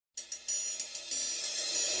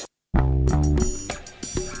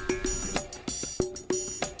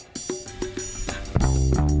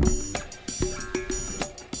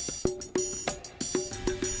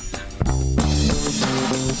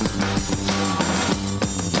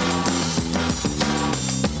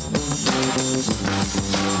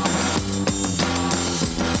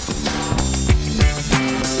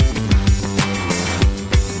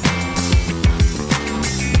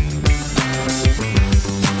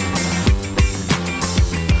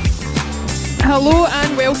Hello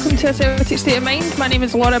and welcome to Celtic State of Mind. My name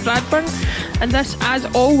is Laura Bradnurn and this, as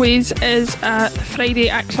always, is the Friday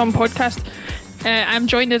ACSOM podcast. I'm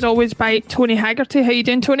joined as always by Tony Haggerty. How you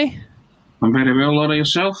doing, Tony? I'm very well, Laura.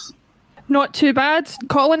 Yourself? Not too bad.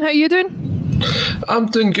 Colin, how you doing? I'm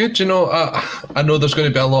doing good. You know, I know there's going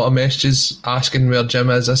to be a lot of messages asking where Jim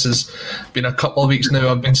is. This has been a couple of weeks now.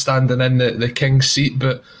 I've been standing in the king's seat,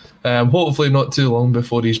 but hopefully not too long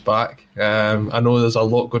before he's back. I know there's a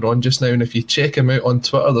lot going on just now, and if you check him out on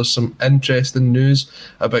Twitter, there's some interesting news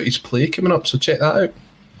about his play coming up, so check that out.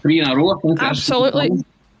 3 in a row, I think. Absolutely.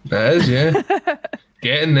 It is, yeah.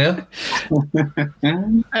 Getting there.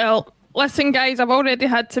 Well, listen, guys, I've already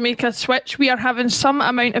had to make a switch. We are having some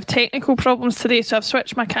amount of technical problems today, so I've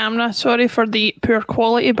switched my camera. Sorry for the poor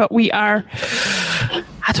quality, but we are,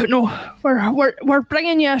 I don't know, we're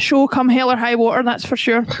bringing you a show come hell or high water, that's for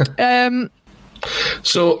sure.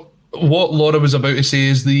 So what Laura was about to say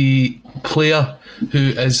is the player who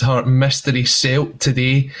is her mystery Celt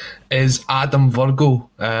today is Adam Virgo,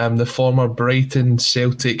 the former Brighton,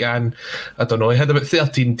 Celtic, and I don't know, he had about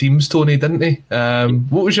 13 teams, Tony, didn't he?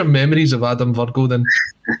 What was your memories of Adam Virgo then?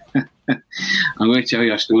 I'm going to tell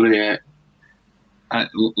you a story.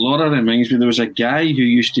 Laura reminds me, there was a guy who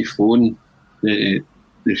used to phone the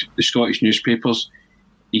Scottish newspapers.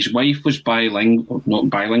 His wife was bilingual, not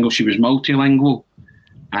bilingual, she was multilingual,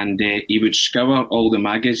 and he would scour all the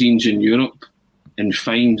magazines in Europe and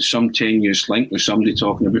find some tenuous link with somebody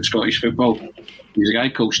talking about Scottish football. There's a guy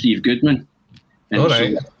called Steve Goodman. And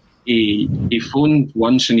right. So he phoned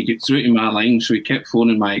once and he got through to my line, so he kept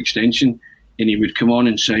phoning my extension, and he would come on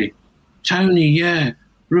and say, "Tony, yeah,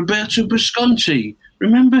 Roberto Visconti,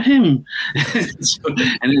 remember him?"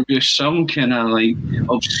 And it would be some kind of like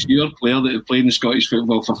obscure player that had played in Scottish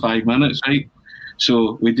football for 5 minutes, right?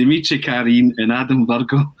 So with Dimitri Karin and Adam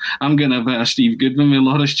Virgo, I'm getting a bit of Steve Goodman with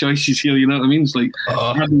Laura's choices here, you know what I mean? It's like,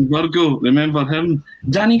 Adam Virgo, remember him?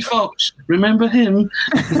 Danny Fox, remember him?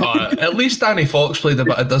 At least Danny Fox played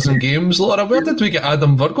about a dozen games. Laura, where did we get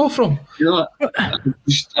Adam Virgo from? You know,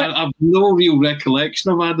 I've no real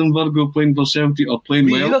recollection of Adam Virgo playing for Celtic or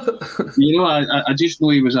playing well. You know, I just know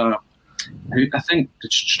he was I think,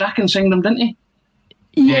 Strachan signed him, didn't he?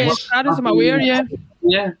 Yes, as far as I'm aware, yeah.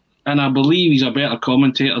 Yeah. And I believe he's a better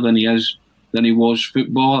commentator than he was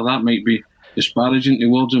footballer. That might be disparaging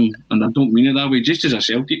towards him, and I don't mean it that way. Just as a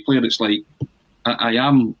Celtic player, it's like I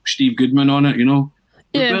am Steve Goodman on it, you know.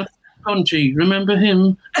 Yeah. Country, remember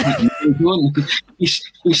him? he's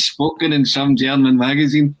spoken in some German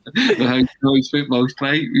magazine about how Scottish football's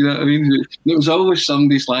tight. You know what I mean? There was always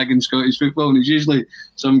somebody slagging Scottish football, and it's usually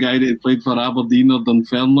some guy that had played for Aberdeen or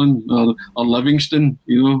Dunfermline or Livingston,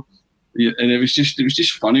 you know. Yeah, and it was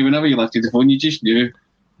just funny. Whenever you lifted the phone, you just knew,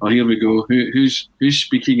 oh, here we go. Who's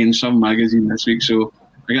speaking in some magazine this week? So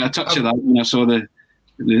I got a touch of that when I saw the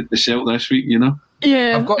Celt this week, you know.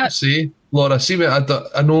 Yeah, I've got to say, Laura, see,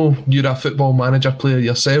 I know you're a football manager player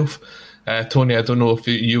yourself. Tony, I don't know if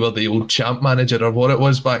you were the old champ manager or what it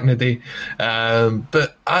was back in the day.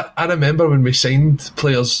 But I remember when we signed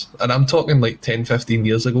players, and I'm talking like 10, 15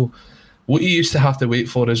 years ago, what you used to have to wait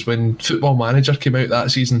for is when Football Manager came out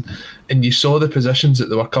that season and you saw the positions that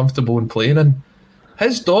they were comfortable in playing in.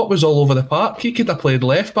 His dot was all over the park. He could have played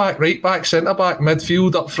left back, right back, centre back,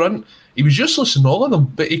 midfield, up front. He was useless in all of them,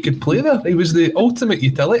 but he could play there. He was the ultimate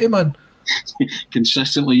utility man.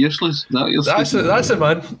 Consistently useless. That's it,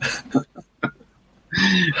 man.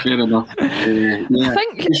 Fair enough. I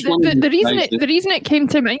think the reason it came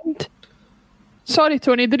to mind. Sorry,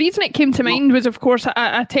 Tony. The reason it came to mind was, of course,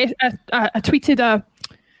 I tweeted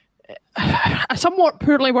a somewhat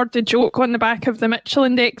poorly worded joke on the back of the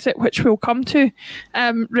Michelin exit, which we'll come to,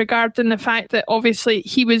 regarding the fact that obviously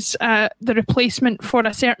he was the replacement for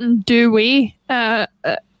a certain Douay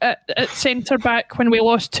at centre back when we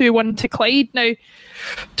lost 2-1 to Clyde. Now,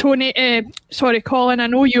 Colin, I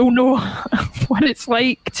know you'll know what it's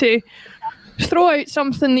like to throw out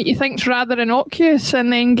something that you think's rather innocuous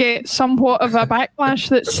and then get somewhat of a backlash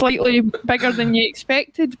that's slightly bigger than you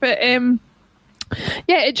expected. But it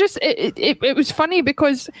was funny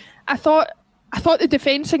because I thought the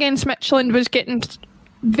defence against Michelin was getting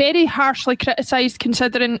very harshly criticised,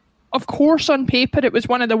 considering, of course, on paper it was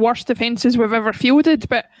one of the worst defences we've ever fielded.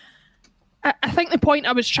 But I think the point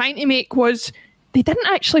I was trying to make was they didn't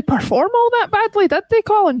actually perform all that badly, did they,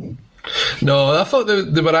 Colin? No, I thought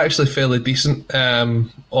they were actually fairly decent on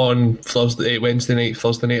Wednesday night,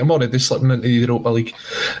 Thursday night. I'm already slipping into the Europa League.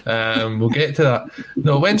 We'll get to that.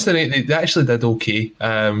 No, Wednesday night they actually did okay.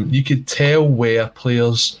 You could tell where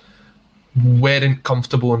players weren't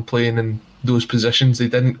comfortable in playing in those positions. They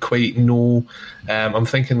didn't quite know. I'm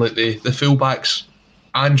thinking like the fullbacks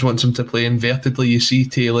Ange wants him to play invertedly. You see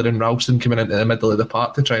Taylor and Ralston coming into the middle of the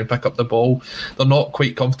park to try and pick up the ball. They're not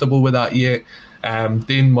quite comfortable with that yet.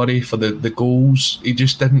 Dane Murray for the goals, he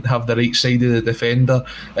just didn't have the right side of the defender,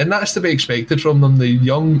 and that's to be expected from them. The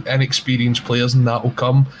young, inexperienced players and that will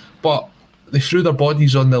come, but they threw their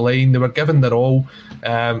bodies on the line. They were given their all,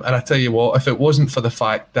 and I tell you what, if it wasn't for the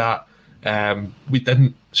fact that we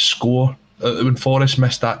didn't score when Forrest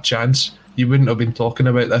missed that chance, you wouldn't have been talking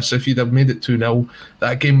about this. If you'd have made it 2-0,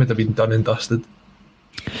 that game would have been done and dusted.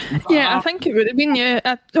 Yeah, I think it would have been.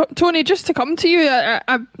 Yeah, Tony, just to come to you,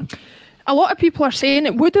 a lot of people are saying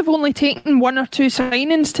it would have only taken 1 or 2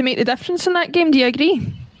 signings to make the difference in that game. Do you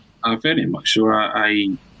agree? Very much so.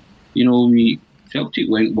 Celtic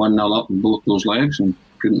went 1-0 up in both those legs and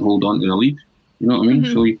couldn't hold on to the lead. You know what I mean?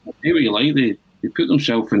 So you can say what you like. They put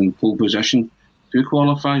themselves in pole position to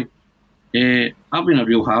qualify. I've been a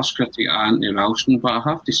real harsh critic of Anthony Ralston, but I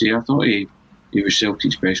have to say I thought he was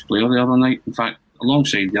Celtic's best player the other night. In fact,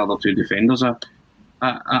 alongside the other 2 defenders.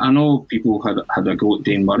 I know people had a go at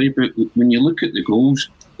Dane Murray, but when you look at the goals,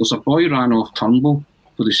 there's a boy ran off Turnbull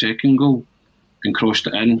for the second goal and crossed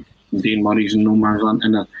it in, and Dane Murray's in no man's land.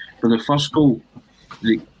 And for the first goal,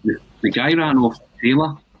 the guy ran off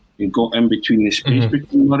Taylor and got in between the space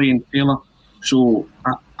between Murray and Taylor. So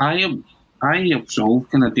I absolve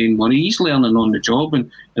kind of Dane Murray. He's learning on the job,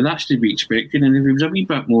 and that's to be expected. And if he was a wee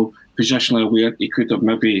bit more positionally aware, he could have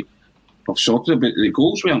maybe have sorted it. But the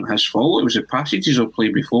goals weren't his fault. It was the passages of play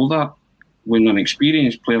before that. When an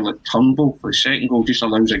experienced player like Turnbull for the second goal just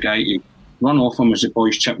allows a guy to run off him as the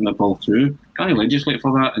boy's chipping the ball through. Can't legislate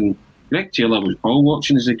for that. And Greg Taylor was ball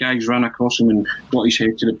watching as the guys ran across him and got his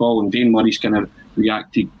head to the ball, and Dane Murray's kind of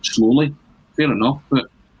reacted slowly. Fair enough, but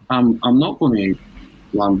I'm not going to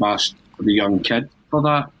lambast the young kid for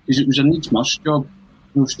that, because it was a needs-must job.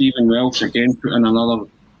 Stephen Welsh again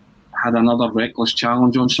had another reckless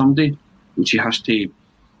challenge on Sunday, which he has to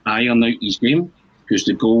iron out his game, because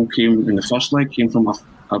the goal came in the first leg came from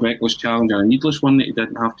a reckless challenge and a needless one that he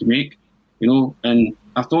didn't have to make. And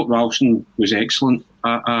I thought Ralston was excellent.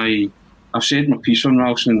 I've said my piece on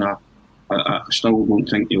Ralston, and I still don't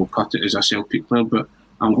think he'll cut it as a Celtic player, but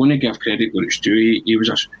I'm going to give credit where it's due. He was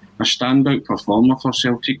a standout performer for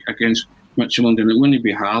Celtic against Midtjylland, and it's going to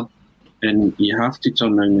be hard. And you have to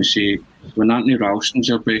turn around and say, when Anthony Ralston's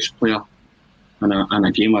your best player in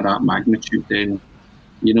a game of that magnitude, then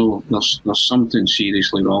there's something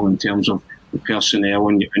seriously wrong in terms of the personnel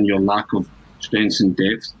and your lack of strength and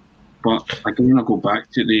depth. But again, I go back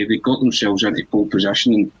to they got themselves into pole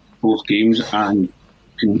position in both games and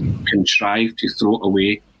can contrive to throw it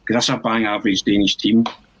away, because that's a bang average Danish team.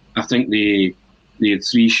 I think they had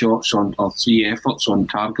 3 shots on, or 3 efforts on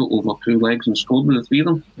target over 2 legs and scored with the 3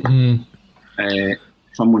 of them.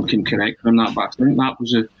 Someone can correct them on that, but I think that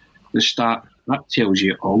was the start. That tells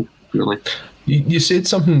you it all, really. You said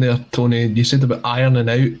something there, Tony. You said about ironing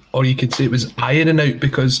out, or you could say it was ironing out,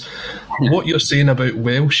 because what you're saying about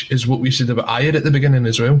Welsh is what we said about Ayer at the beginning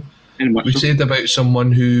as well. We said about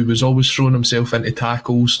someone who was always throwing himself into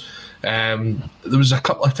tackles. There was a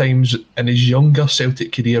couple of times in his younger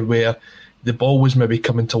Celtic career where the ball was maybe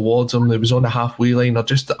coming towards him, it was on the halfway line or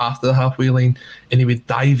just after the halfway line, and he would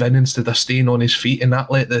dive in instead of staying on his feet, and that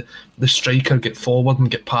let the striker get forward and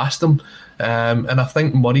get past him. And I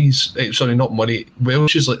think Welsh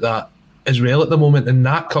is like that as well at the moment, and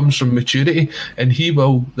that comes from maturity, and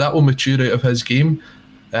that will mature out of his game.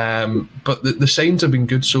 But the signs have been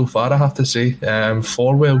good so far, I have to say,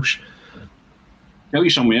 for Welsh. Tell you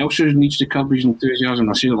someone else who needs to curb his enthusiasm.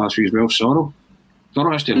 I said it last week as well, Sorrow.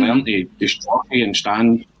 Sorrow has to learn to just jockey and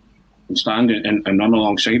stand and run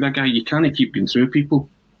alongside that guy. You can't keep going through people,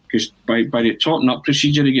 because by the totting up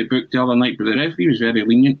procedure he got booked the other night, but the referee was very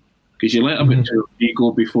lenient, because he let about 2 or 3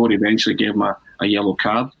 go before he eventually gave him a yellow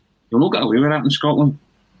card. He'll not get away with that in Scotland.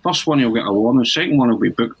 First one he'll get a warning, second one will be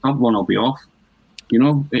booked, third one will be off.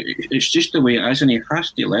 It's just the way it is, and he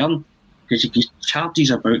has to learn, because he charges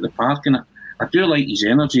about the park, and I do like his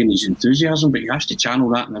energy and his enthusiasm, but he has to channel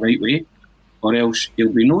that in the right way, or else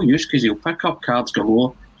he'll be no use, because he'll pick up cards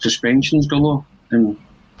galore, suspensions galore, and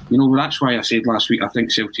that's why I said last week I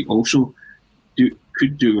think Celtic also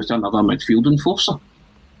could do with another midfield enforcer.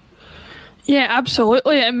 Yeah,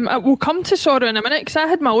 absolutely. We'll come to Sorrow in a minute, because I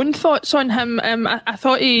had my own thoughts on him. I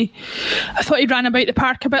thought he ran about the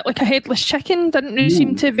park a bit like a headless chicken. Didn't really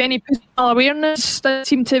seem to have any awareness, doesn't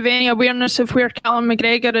seem to have any awareness of where Callum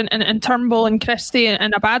McGregor and Turnbull and Christie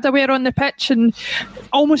and Abada were on the pitch, and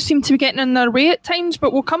almost seem to be getting in their way at times.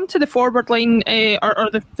 But we'll come to the forward line or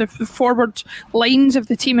the forward lines of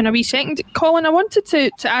the team in a wee second. Colin, I wanted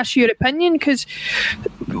to ask your opinion, because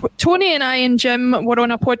Tony and I and Jim were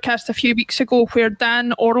on a podcast a few weeks ago where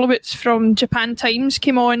Dan Orlowitz from Japan Times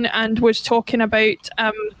came on and was talking about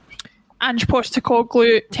Ange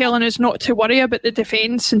Postecoglou telling us not to worry about the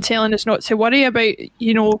defence and telling us not to worry about,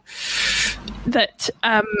 that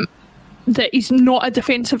he's not a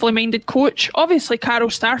defensively minded coach. Obviously, Carol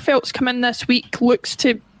Starfelt's come in this week, looks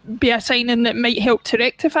to be a signing that might help to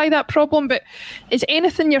rectify that problem. But is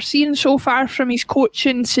anything you're seeing so far from his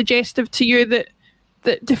coaching suggestive to you that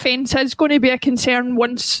defence is going to be a concern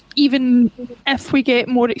even if we get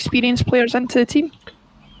more experienced players into the team?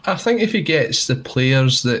 I think if he gets the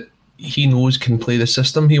players that he knows can play the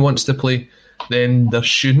system he wants to play, then there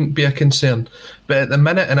shouldn't be a concern. But at the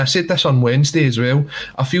minute, and I said this on Wednesday as well,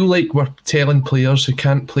 I feel like we're telling players who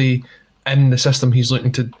can't play in the system he's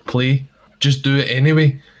looking to play, just do it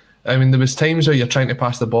anyway. I mean, there was times where you're trying to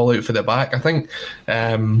pass the ball out for the back. I think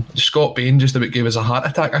Scott Bain just about gave us a heart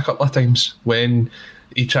attack a couple of times when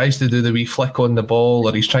he tries to do the wee flick on the ball,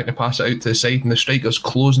 or he's trying to pass it out to the side and the striker's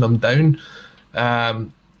closing him down.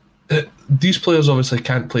 These players obviously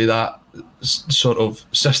can't play that sort of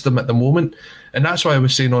system at the moment, and that's why I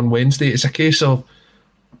was saying on Wednesday, it's a case of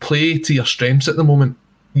play to your strengths at the moment.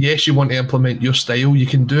 Yes, you want to implement your style, you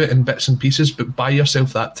can do it in bits and pieces, but buy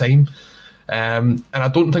yourself that time. And I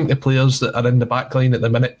don't think the players that are in the back line at the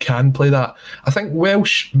minute can play that. I think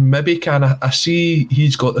Welsh maybe can. I see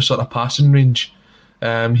he's got the sort of passing range.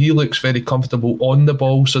 He looks very comfortable on the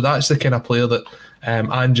ball, so that's the kind of player that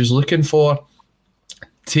Ange is looking for.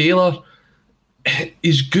 Taylor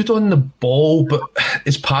is good on the ball, but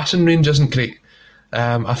his passing range isn't great.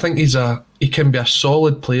 I think he can be a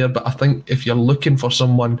solid player, but I think if you're looking for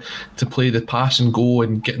someone to play the pass and go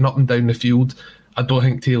and getting up and down the field, I don't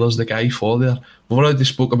think Taylor's the guy for there. We've already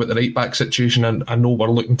spoke about the right back situation, and I know we're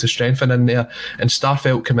looking to strengthen in there. And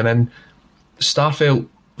Starfelt coming in, Starfelt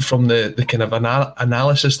from the kind of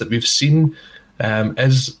analysis that we've seen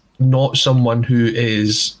is not someone who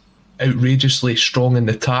is outrageously strong in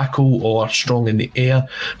the tackle or strong in the air,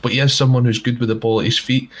 but he is someone who's good with the ball at his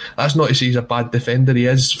feet. That's not to say he's a bad defender. He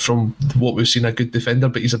is, from what we've seen, a good defender,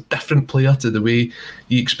 but he's a different player to the way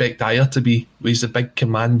you expect Ayer to be. He's the big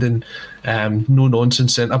commanding,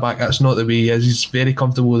 no-nonsense centre-back. That's not the way he is. He's very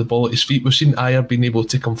comfortable with the ball at his feet. We've seen Ayer being able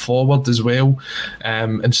to come forward as well,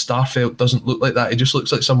 and Starfelt doesn't look like that. He just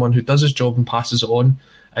looks like someone who does his job and passes it on,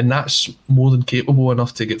 and that's more than capable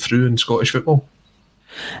enough to get through in Scottish football.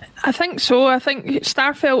 I think so. I think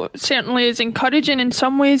Starfelt certainly is encouraging in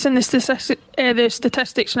some ways in the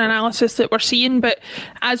statistics and analysis that we're seeing, but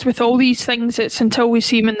as with all these things, it's until we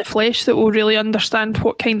see him in the flesh that we'll really understand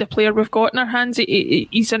what kind of player we've got in our hands.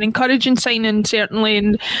 He's an encouraging signing, certainly,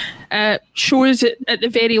 and shows at the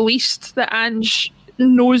very least that Ange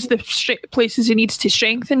knows the places he needs to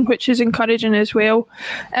strengthen, which is encouraging as well.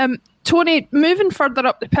 Tony, moving further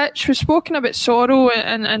up the pitch, we've spoken about Sorrow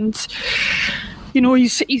and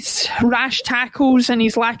his rash tackles and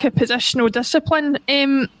his lack of positional discipline.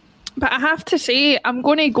 But I have to say, I'm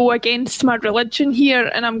going to go against my religion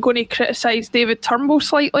here, and I'm going to criticise David Turnbull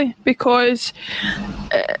slightly, because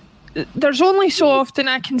there's only so often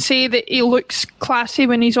I can say that he looks classy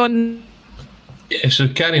when he's on. Yeah, so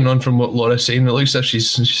carrying on from what Laura's saying, it looks like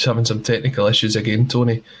she's having some technical issues again,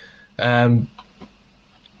 Tony. What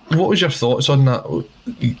was your thoughts on that?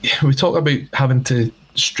 We talk about having to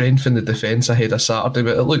strengthen the defence ahead of Saturday,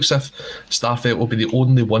 but it looks as if Starfelt will be the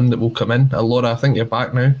only one that will come in. Laura, I think you're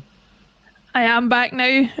back now. I am back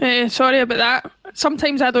now. Sorry about that.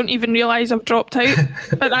 Sometimes I don't even realise I've dropped out,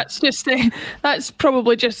 but that's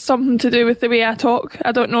probably just something to do with the way I talk.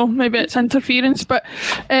 I don't know. Maybe it's interference, but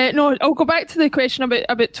no. I'll go back to the question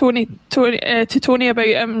about Tony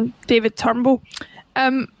about David Turnbull.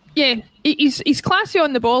 Yeah, he's classy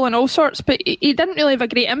on the ball and all sorts, but he didn't really have a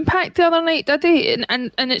great impact the other night, did he?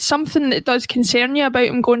 And it's something that does concern you about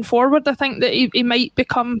him going forward. I think that he might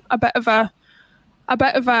become a bit of a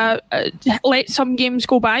let some games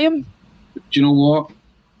go by him. Do you know what?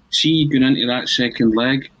 See, going into that second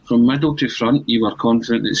leg, from middle to front, you were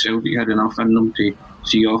confident that Celtic had enough in them to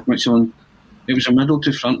see off Michelin. It was a middle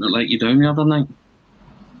to front that let you down the other night.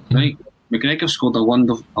 Right? McGregor scored a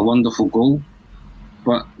wonderful goal.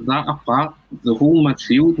 But that apart, the whole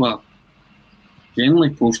midfield were generally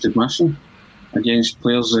posted missing against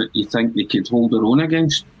players that you think they could hold their own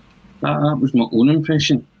against. That was my own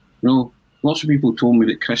impression. Lots of people told me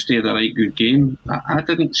that Christie had a right good game. I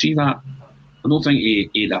didn't see that. I don't think he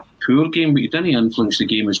had a poor game, but he didn't influence the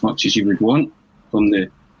game as much as you would want from the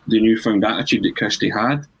newfound attitude that Christie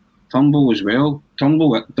had. Turnbull as well.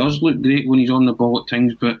 Turnbull, it does look great when he's on the ball at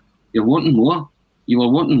times, but you're wanting more. You were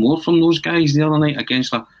wanting more from those guys the other night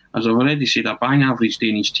against, as I've already said, a bang average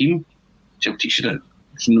Danish team. Celtic should have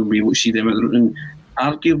been able to see them at the root. And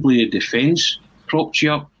arguably the defence propped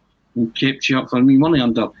you up and kept you up for me, only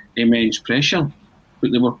under immense pressure.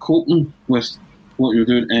 But they were coping with what you're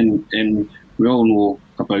doing, and we all know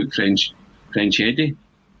about French Eddie.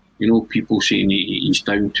 You know, people saying he's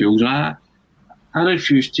down tools. I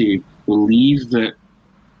refuse to believe that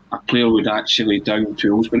a player would actually down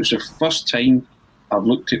tools, but it's the first time I've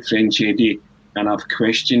looked at French Eddie and I've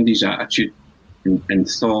questioned his attitude and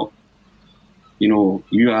thought, you know,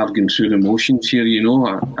 you are going through the motions here. You know,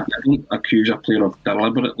 I don't accuse a player of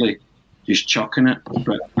deliberately just chucking it,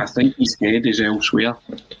 but I think his head is elsewhere.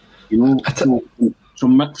 You know,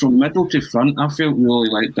 from middle to front, I felt really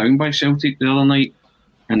let down by Celtic the other night,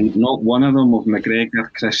 and not one of them, of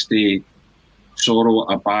McGregor, Christie, Sorrow,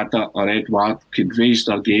 Abada or Edouard, could raise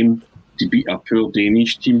their game to beat a poor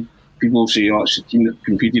Danish team. People say, oh, it's the team that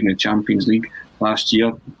competed in the Champions League last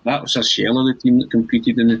year. That was a shell of the team that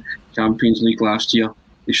competed in the Champions League last year.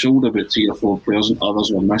 They sold about 3 or 4 players and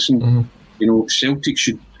others were missing. Mm-hmm. You know, Celtic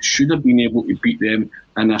should have been able to beat them.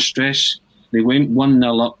 And I stress, they went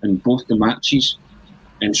 1-0 up in both the matches.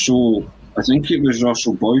 And so I think it was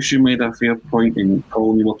Russell Boyce who made a fair point, and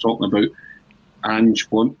Colin, you were talking about Ange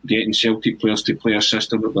getting Celtic players to play a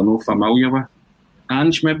system that they're not familiar with.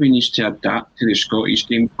 Ange maybe needs to adapt to the Scottish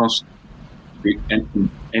game first, and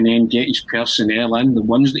then get his personnel in, the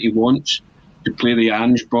ones that he wants, to play the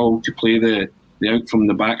Ange ball, to play the out from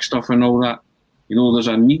the back stuff and all that. You know, there's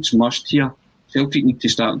a needs must here. Celtic need to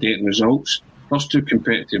start getting results. First 2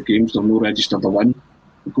 competitive games, they've not registered a win.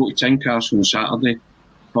 They go to Tynecastle on Saturday,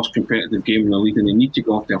 first competitive game in the league, and they need to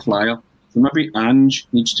go off their flyer. So maybe Ange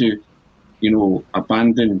needs to, you know,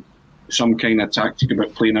 abandon some kind of tactic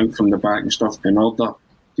about playing out from the back and stuff in order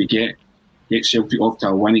to get Celtic off to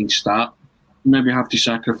a winning start. Maybe have to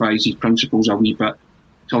sacrifice his principles a wee bit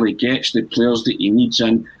till he gets the players that he needs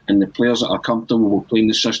in, and the players that are comfortable with playing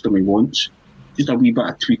the system he wants. Just a wee bit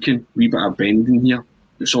of tweaking, a wee bit of bending here.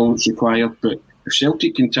 That's all that's required. But if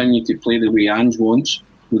Celtic continue to play the way Ange wants,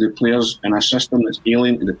 with the players in a system that's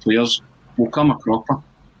alien to the players, will come a cropper.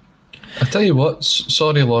 I tell you what,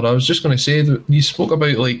 sorry Laura, I was just going to say that you spoke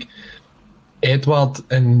about like Edouard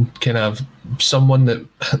and kind of someone that,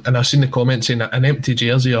 and I've seen the comments saying an empty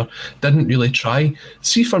jersey or didn't really try.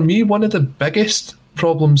 See, for me, one of the biggest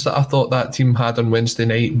problems that I thought that team had on Wednesday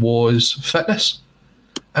night was fitness.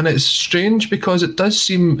 And it's strange because it does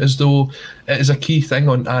seem as though it is a key thing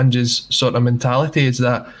on Ange's sort of mentality, is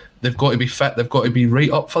that they've got to be fit, they've got to be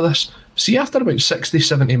right up for this. See, after about 60,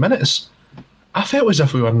 70 minutes, I felt as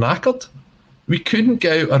if we were knackered. We couldn't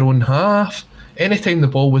get out our own half. Anytime the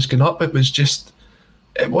ball was going up, it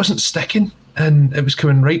wasn't sticking, and it was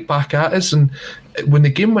coming right back at us. And when the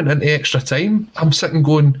game went into extra time, I'm sitting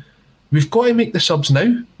going, we've got to make the subs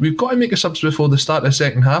now. We've got to make the subs before the start of the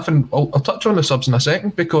second half. And I'll touch on the subs in a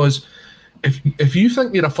second, because if you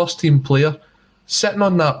think you're a first team player sitting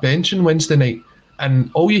on that bench on Wednesday night,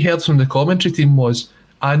 and all you heard from the commentary team was,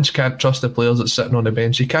 Ange can't trust the players that's sitting on the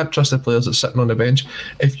bench. He can't trust the players that's sitting on the bench.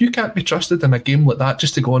 If you can't be trusted in a game like that,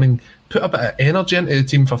 just to go on and put a bit of energy into the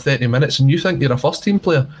team for 30 minutes, and you think you're a first team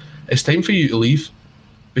player, it's time for you to leave,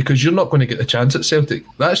 because you're not going to get the chance at Celtic.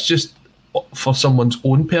 That's just for someone's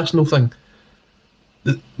own personal thing.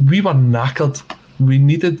 We were knackered. We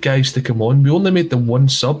needed guys to come on. We only made the one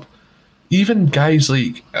sub. Even guys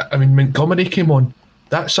like, Montgomery came on.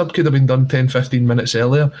 That sub could have been done 10, 15 minutes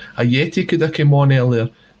earlier. Ayeti could have come on earlier.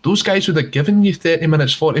 Those guys would have given you 30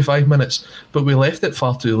 minutes, 45 minutes, but we left it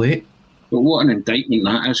far too late. But what an indictment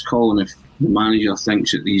that is, Colin, if the manager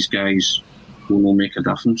thinks that these guys will not make a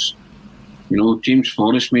difference. You know, James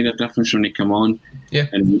Forrest made a difference when he came on,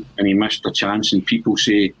 and he missed a chance, and people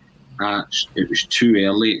say it was too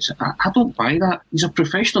early. I don't buy that. He's a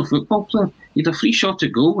professional football player. He had a free shot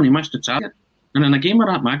at goal when he missed the target. And in a game of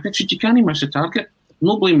that magnitude, you can't miss a target.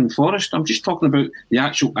 No blaming Forrest. I'm just talking about the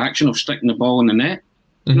actual action of sticking the ball in the net.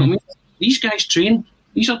 You know what I mean? These guys train.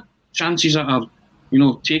 These are chances that are, you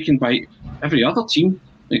know, taken by every other team.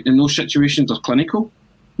 In those situations, they're clinical.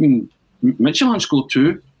 I mean, Michelin scored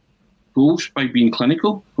 2 goals by being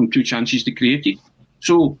clinical from 2 chances they created.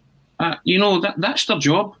 So, you know, that's their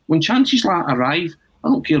job. When chances like arrive, I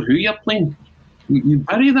don't care who you're playing. You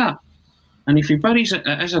bury that. And if he buries it,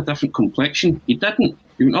 it is a different complexion. He didn't.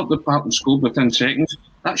 He went up the park and scored within seconds.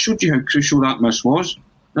 That showed you how crucial that miss was.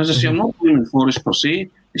 And as I say, I'm not blaming Forrest per se.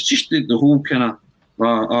 It's just the whole kind of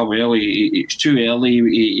well, it's too early.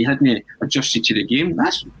 He hadn't adjusted to the game.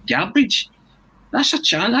 That's garbage. That's a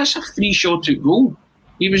chance. That's a free shot at goal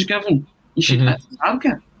he was given. He should hit the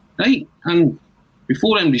target, right? And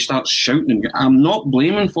before anybody starts shouting, I'm not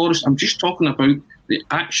blaming Forrest. I'm just talking about the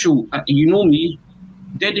actual, you know me,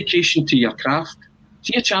 dedication to your craft.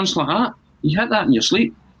 See a chance like that, you hit that in your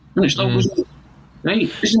sleep, and it still goes in.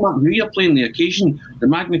 Right? Doesn't matter who you're playing, the occasion, the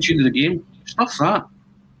magnitude of the game, stuff that.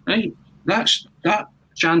 Right? That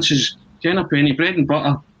chance is 10 a penny, bread and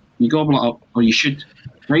butter. You gobble it up, or you should.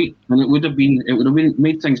 Right? And it would have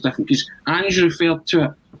made things different, because Ange referred to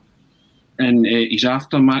it in his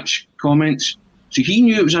after-match comments. So he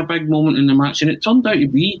knew it was a big moment in the match, and it turned out to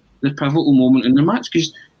be the pivotal moment in the match,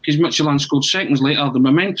 because Michelin scored seconds later, the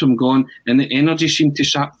momentum gone, and the energy seemed to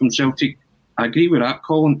sap from Celtic. I agree with that,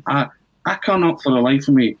 Colin. I cannot for the life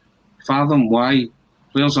of me fathom why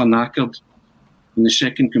players are knackered in the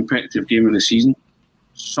second competitive game of the season.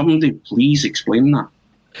 Somebody please explain that.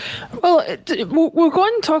 Well, we'll go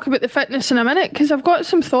on and talk about the fitness in a minute, because I've got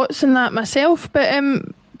some thoughts on that myself.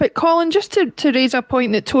 But Colin, just to raise a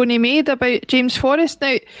point that Tony made about James Forrest.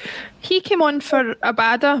 Now, he came on for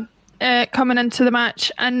Abada coming into the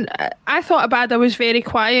match, and I thought Abada was very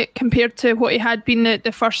quiet compared to what he had been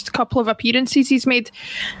the first couple of appearances he's made.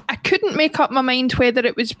 I couldn't make up my mind whether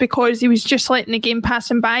it was because he was just letting the game pass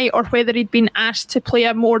him by, or whether he'd been asked to play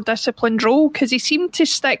a more disciplined role, because he seemed to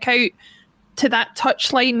stick out to that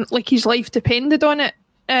touchline like his life depended on it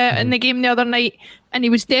in the game the other night, and he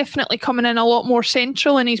was definitely coming in a lot more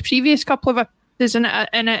central in his previous couple of appearances,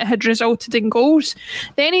 and it had resulted in goals.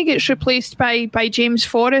 Then he gets replaced by James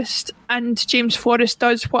Forrest, and James Forrest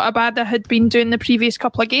does what Abada had been doing the previous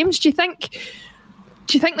couple of games. Do you think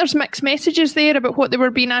there's mixed messages there about what they were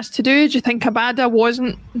being asked to do? Do you think Abada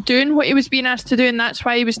wasn't doing what he was being asked to do, and that's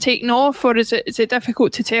why he was taken off, or is it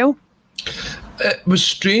difficult to tell? It was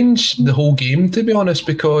strange the whole game, to be honest,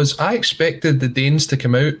 because I expected the Danes to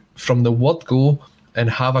come out from the word go and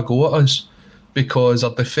have a go at us, because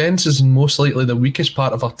our defence is most likely the weakest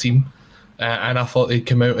part of our team, and I thought they'd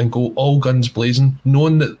come out and go all guns blazing,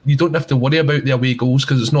 knowing that you don't have to worry about the away goals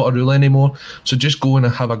because it's not a rule anymore, so just go in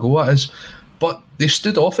and have a go at us. But they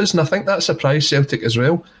stood off us, and I think that surprised Celtic as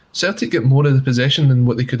well. Celtic get more of the possession than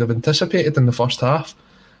what they could have anticipated in the first half,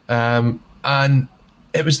 and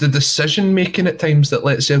it was the decision making at times that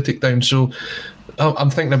let Celtic down. So I'm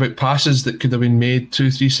thinking about passes that could have been made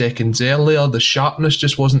 2-3 seconds earlier. The sharpness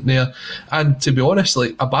just wasn't there. And to be honest,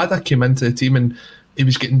 like, Abada came into the team and he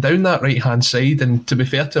was getting down that right hand side, and to be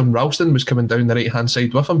fair to him, Ralston was coming down the right hand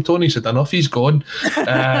side with him. Tony said enough, he's gone.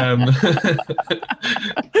 But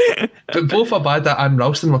both Abada and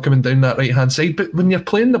Ralston were coming down that right hand side. But when you're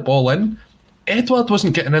playing the ball in, Edward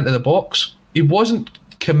wasn't getting into the box. He wasn't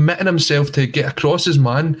committing himself to get across his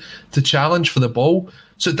man to challenge for the ball.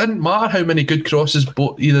 So it didn't matter how many good crosses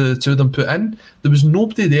either of the two of them put in. There was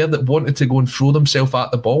nobody there that wanted to go and throw themselves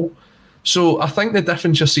at the ball. So I think the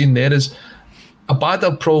difference you're seeing there is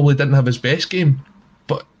Abada probably didn't have his best game,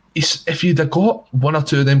 but if you'd have got one or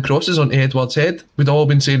two of them crosses onto Edward's head, we'd all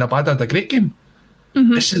been saying Abada had a great game.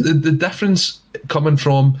 This is the difference coming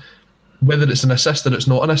from whether it's an assist or it's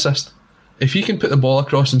not an assist. If he can put the ball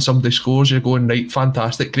across and somebody scores, you're going, right,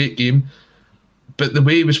 fantastic, great game. But the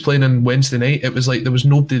way he was playing on Wednesday night, it was like there was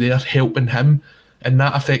nobody there helping him, and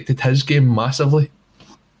that affected his game massively.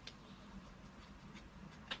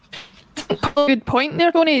 Good point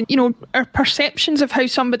there, Tony. You know, our perceptions of how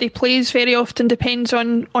somebody plays very often depends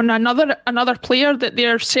on another player that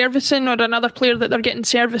they're servicing, or another player that they're getting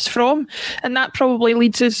service from, and that probably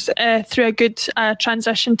leads us through a good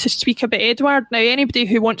transition to speak about Edward. Now, anybody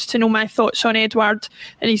who wants to know my thoughts on Edward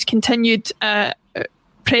and his continued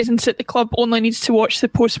presence at the club only needs to watch the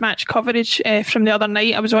post-match coverage from the other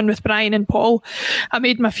night. I was on with Brian and Paul. I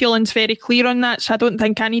made my feelings very clear on that, so I don't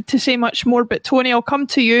think I need to say much more. But Tony, I'll come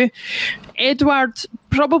to you. Edward,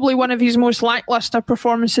 probably one of his most lacklustre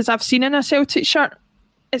performances I've seen in a Celtic shirt.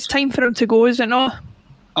 It's time for him to go, is it not?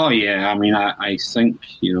 Oh yeah, I mean, I think,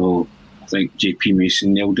 I think JP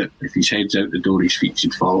Mason nailed it. If his head's out the door, his feet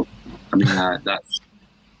should follow. I mean,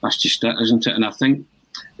 that's just it, isn't it? And I think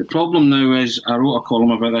the problem now is, I wrote a column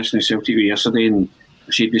about this in the Celtic yesterday, and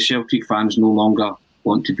I said the Celtic fans no longer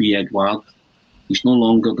want to be Edward. He's no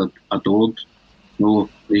longer adored. No,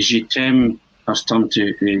 the Je t'aime has turned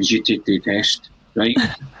to Je te déteste, right?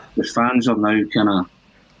 The fans are now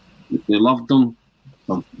they loved him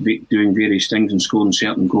for doing various things and scoring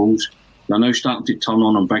certain goals. They're now starting to turn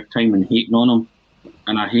on him big time and hating on him.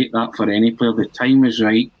 And I hate that for any player. The time is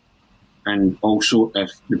right. And also,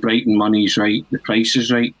 if the Brighton money is right, the price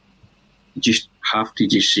is right, you just have to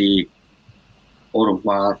just say, au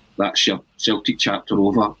revoir, that's your Celtic chapter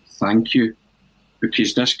over. Thank you,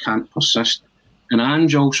 because this can't persist. And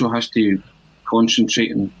Ange also has to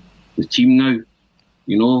concentrate on the team now.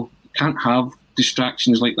 You know, can't have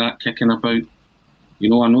distractions like that kicking about. You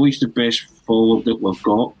know, I know he's the best forward that we've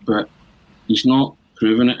got, but he's not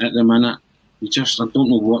proving it at the minute. I don't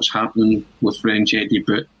know what's happening with French Eddie,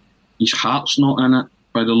 but his heart's not in it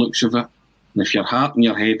by the looks of it. And if your heart and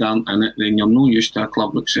your head aren't in it, then you're no use to a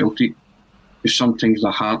club like Celtic. Because sometimes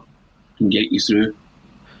the heart can get you through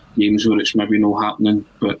games where it's maybe not happening,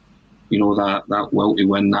 but you know, that will to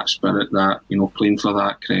win, that spirit, that, you know, playing for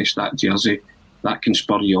that crest, that jersey, that can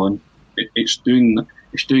spur you on. It's doing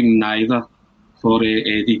neither for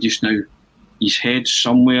Eddie just now. His head's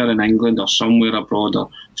somewhere in England or somewhere abroad or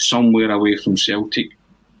somewhere away from Celtic.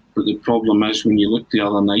 But the problem is, when you look the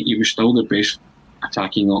other night, he was still the best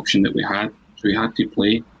attacking option that we had. So he had to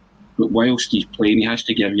play. But whilst he's playing, he has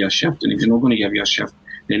to give you a shift. And if he's not going to give you a shift,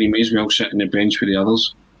 then he may as well sit on the bench for the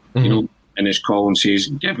others. Mm-hmm. You know, and as Colin says,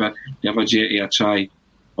 give a Jetty a try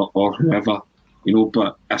or whoever. You know,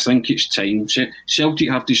 but I think it's time. Celtic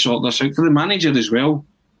have to sort this out for the manager as well.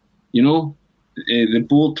 You know, the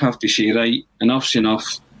board have to say, right, enough's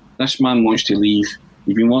enough. This man wants to leave.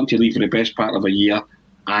 He's been wanting to leave for the best part of a year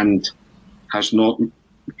and has not.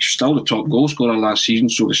 Still the top goal scorer last season,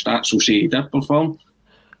 so the stats will say he did perform.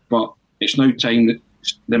 But it's now time that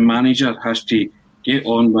the manager has to get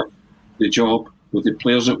on with the job with the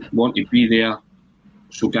players that want to be there.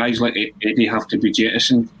 So guys like Eddie have to be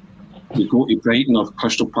jettisoned. We go to Brighton or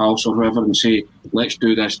Crystal Palace or whoever and say, let's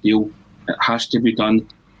do this deal. It has to be done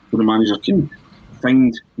so the manager can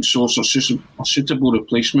find and source a suitable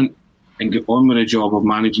replacement and get on with the job of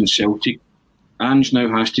managing Celtic. Ange now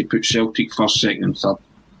has to put Celtic first, second and third.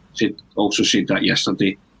 Also said that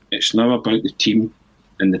yesterday. It's now about the team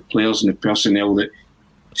and the players and the personnel that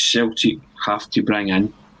Celtic have to bring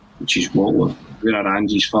in, which is where are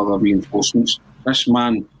Ange's further reinforcements. This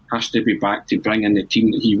man has to be back to bring in the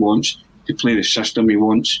team that he wants, to play the system he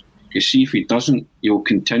wants. You see, if he doesn't, he'll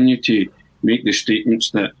continue to make the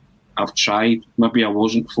statements that I've tried, maybe I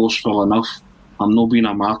wasn't forceful enough, I'm not being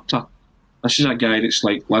a martyr. This is a guy that's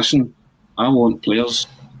like, listen, I want players.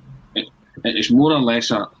 It's more or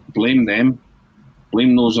less a blame them,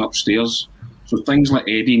 blame those upstairs. So things like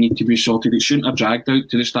Eddie need to be sorted. It shouldn't have dragged out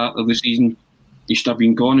to the start of the season. He should have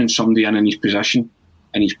been gone and somebody in his position,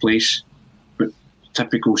 in his place. But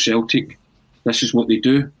typical Celtic, this is what they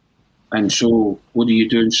do. And so what do you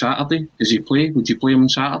do on Saturday? Does he play? Would you play him on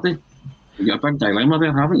Saturday? You've got a big dilemma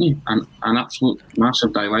there, haven't you? An absolute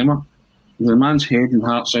massive dilemma. If the man's head and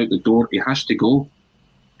heart's out the door, he has to go.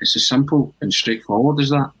 It's as simple and straightforward as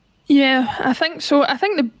that. Yeah, I think so. I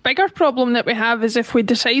think the bigger problem that we have is if we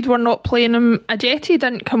decide we're not playing him. Ajeti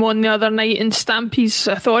didn't come on the other night and stamp his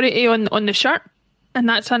authority on the shirt, and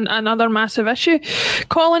that's another massive issue.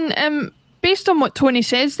 Colin, based on what Tony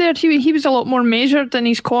says there, he was a lot more measured in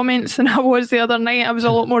his comments than I was the other night. I was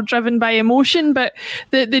a lot more driven by emotion, but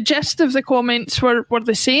the gist of the comments were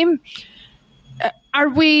the same. Are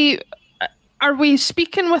we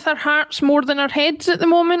speaking with our hearts more than our heads at the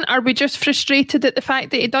moment? Are we just frustrated at the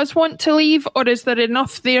fact that he does want to leave, or is there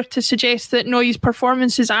enough there to suggest that no, his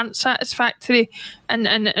performances aren't satisfactory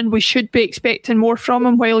and we should be expecting more from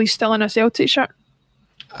him while he's still in a Celtic shirt?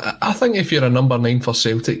 I think if you're a number 9 for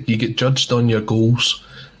Celtic, you get judged on your goals.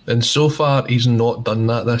 And so far, he's not done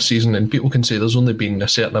that this season. And people can say there's only been a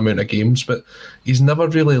certain amount of games, but he's never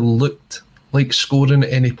really looked like scoring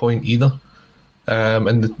at any point either.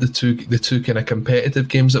 And the two kind of competitive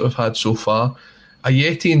games that we've had so far,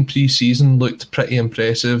 Ajeti in pre-season looked pretty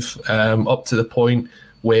impressive, up to the point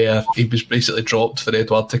where he was basically dropped for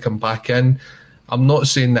Edouard to come back in. I'm not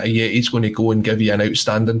saying that Ajeti's going to go and give you an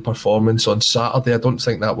outstanding performance on Saturday. I don't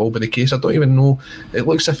think that will be the case. I don't even know. It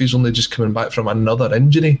looks as if he's only just coming back from another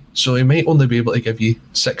injury, so he might only be able to give you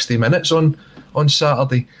 60 minutes on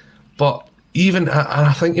Saturday. But even,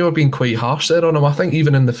 I think you were being quite harsh there on him. I think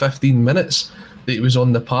even in the 15 minutes that he was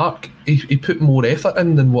on the park, he put more effort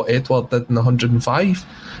in than what Edouard did in 105.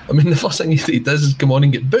 I mean, the first thing he does is come on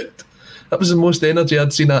and get booked. That was the most energy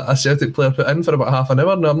I'd seen a Celtic player put in for about half an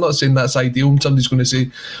hour. Now, I'm not saying that's ideal. Somebody's going to say,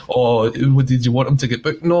 oh, did you want him to get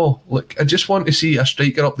booked? No. Look, I just want to see a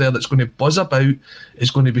striker up there that's going to buzz about,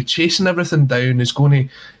 is going to be chasing everything down, is going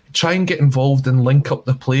to try and get involved and link up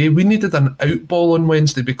the play. We needed an out ball on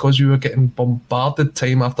Wednesday because we were getting bombarded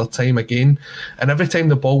time after time again. And every time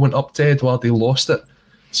the ball went up to Edouard, he lost it.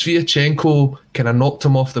 Sviatchenko kind of knocked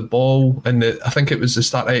him off the ball, and I think it was the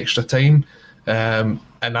start of extra time.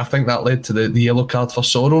 And I think that led to the yellow card for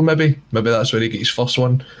Sorrow, maybe. Maybe that's where he got his first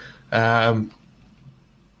one.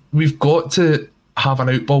 We've got to have an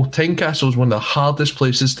outball. Tynecastle is one of the hardest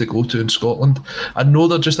places to go to in Scotland. I know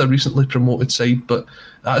they're just a recently promoted side, but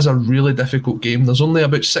that is a really difficult game. There's only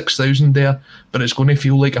about 6,000 there, but it's going to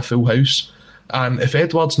feel like a full house. And if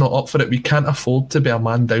Edward's not up for it, we can't afford to be a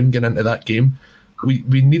man down getting into that game.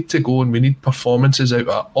 We need to go, and we need performances out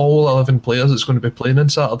of all 11 players that's going to be playing on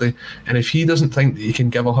Saturday. And if he doesn't think that he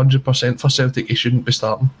can give 100% for Celtic, he shouldn't be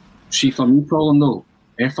starting. See, for me, Colin, though,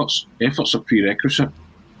 effort's a prerequisite.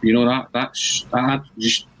 You know, that's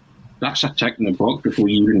a tick in the box before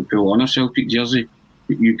you even pull on a Celtic jersey.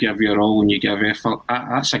 You give your all and you give effort.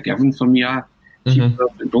 That's a given for me.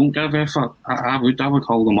 Don't give effort. I would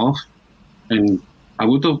hold them off, and I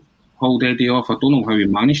would have hauled Eddie off. I don't know how he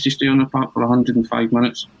managed to stay on the park for 105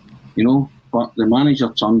 minutes, you know. But the manager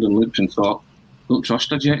turned and looked and thought, "Don't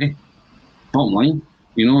trust a Jetty." Bottom line,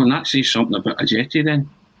 you know, and that says something about a Jetty. Then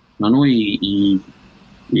I know he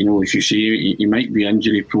you know, as you say, he might be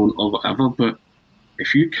injury prone or whatever, but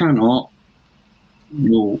if you cannot, you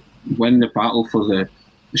know, win the battle for the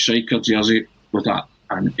striker jersey with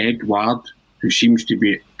an Edward who seems to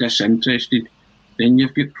be disinterested, then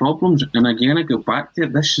you've got problems. And again, I go back to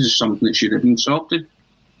it, this is something that should have been sorted.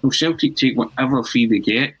 So Celtic take whatever fee they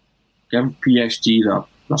get, give PSG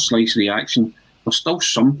their slice of the action. There's still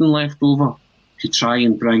something left over to try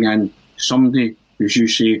and bring in somebody, as you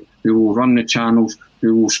say, who will run the channels,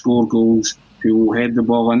 who will score goals, who will head the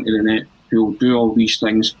ball into the net, who will do all these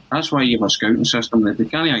things. That's why you have a scouting system. If they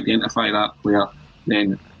can't identify that player,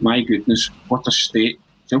 then my goodness, what a state.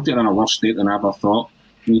 Celtic are in a worse state than I ever thought.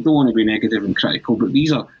 And you don't want to be negative and critical, but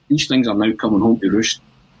these things are now coming home to roost.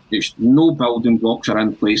 There's no building blocks are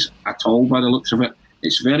in place at all by the looks of it.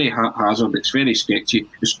 It's very haphazard, it's very sketchy.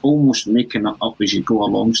 It's almost making it up as you go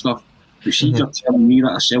along stuff. If you're telling me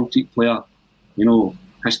that a Celtic player, you know,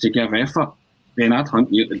 has to give effort, then I'd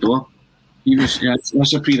hunt you at the door.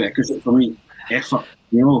 That's a prerequisite for me. Effort.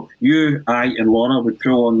 You know, you, I and Laura would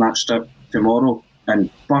pull on that strip tomorrow and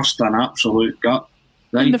burst an absolute gut.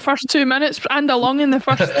 Right? In the first 2 minutes and along in the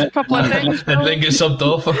first couple of things. And then get subbed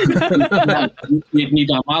off. You'd need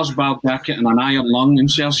a Mars bar jacket and an iron lung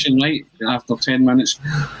insertion, right? After 10 minutes.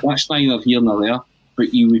 That's neither here nor there.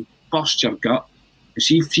 But you would burst your gut.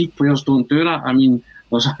 You see, players don't do that. I mean,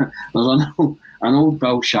 there's an old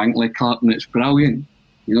Bill Shankly clip, and it's brilliant,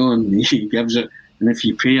 you know, and he gives it, and if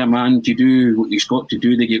you pay a man to do what he's got to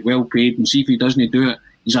do, they get well paid, and see if he doesn't do it,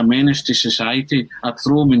 he's a menace to society. I'd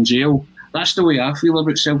throw him in jail. That's the way I feel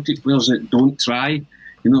about Celtic players that don't try,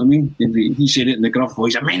 you know what I mean? He said it in the gruff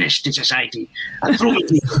voice, a menace to society. I'd throw him in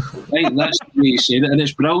jail. Right, that's the way he said it, and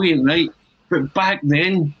it's brilliant, right? But back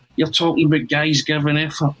then, you're talking about guys giving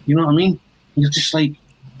effort, you know what I mean? You're just like,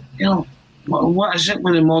 you know, what is it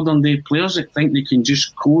with the modern day players that think they can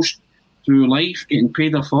just coast through life getting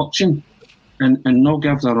paid a fortune and not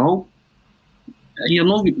give their all? You're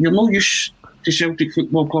no use to Celtic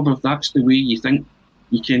Football Club if that's the way you think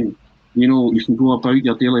you can, you know, you can go about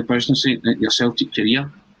your daily business in your Celtic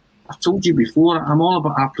career. I've told you before, I'm all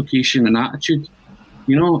about application and attitude.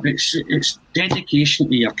 You know, it's dedication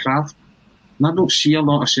to your craft. And I don't see a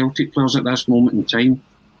lot of Celtic players at this moment in time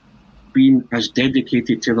being as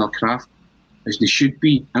dedicated to their craft as they should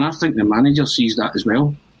be. And I think the manager sees that as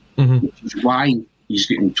well, which is why he's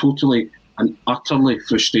getting totally and utterly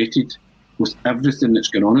frustrated with everything that's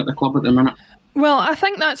going on at the club at the minute. Well, I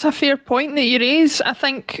think that's a fair point that you raise. I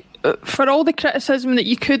think for all the criticism that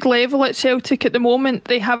you could level at Celtic at the moment,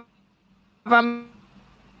 they have a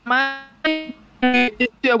man to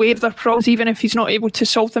do away with their problems, even if he's not able to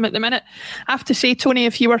solve them at the minute. I have to say, Tony,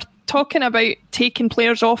 if you were talking about taking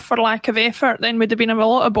players off for lack of effort, then would have been a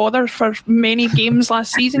lot of bother for many games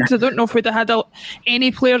last season, because I don't know if we'd have had any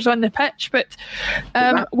players on the pitch. But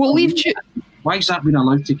we'll leave. Why has that been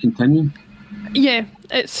allowed to continue? Yeah,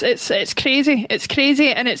 it's crazy. It's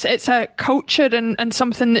crazy, and it's a culture and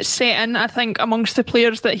something that's set in, I think, amongst the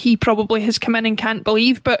players that he probably has come in and can't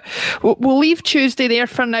believe. But we'll leave Tuesday there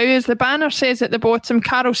for now. As the banner says at the bottom,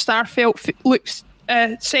 Carol Starfelt looks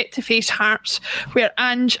set to face Hearts, where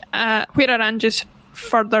are Ange's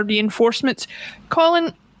further reinforcements.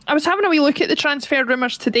 Colin, I was having a wee look at the transfer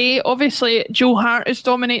rumours today. Obviously, Joe Hart is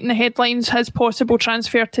dominating the headlines. His possible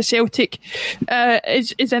transfer to Celtic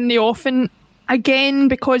is in the offing. Again,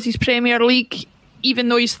 because he's Premier League, even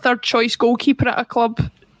though he's third choice goalkeeper at a club,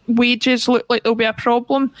 wages look like there'll be a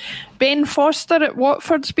problem. Ben Foster at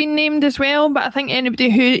Watford's been named as well, but I think anybody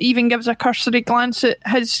who even gives a cursory glance at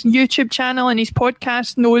his YouTube channel and his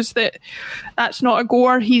podcast knows that that's not a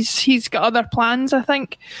goer. He's got other plans, I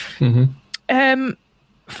think.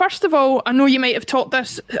 first of all, I know you might have talked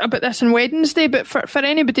about this on Wednesday, but for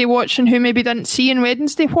anybody watching who maybe didn't see on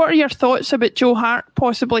Wednesday, what are your thoughts about Joe Hart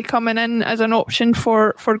possibly coming in as an option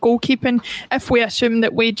for goalkeeping if we assume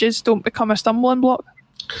that wages don't become a stumbling block?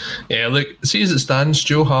 Yeah, look, see as it stands,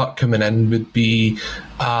 Joe Hart coming in would be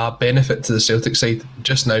a benefit to the Celtic side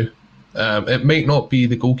just now. It might not be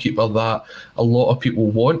the goalkeeper that a lot of people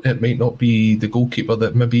want. It might not be the goalkeeper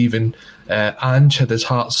that maybe even Ange had his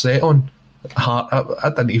heart set on.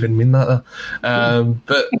 I didn't even mean that.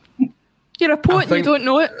 But you're a poet and you don't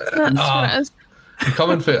know it. That's what it is. I'm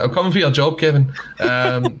coming for your job, Kevin.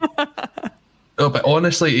 No, but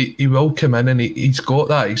honestly, he will come in and he's got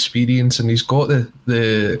that experience, and he's got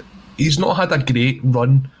the he's not had a great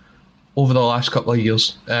run over the last couple of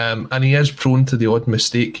years, and he is prone to the odd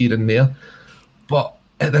mistake here and there. But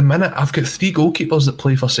at the minute, I've got 3 goalkeepers that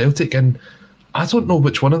play for Celtic, and I don't know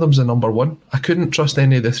which one of them's the number one. I couldn't trust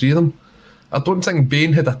any of the 3 of them. I don't think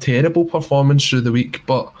Bain had a terrible performance through the week,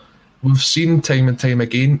 but we've seen time and time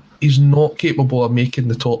again he's not capable of making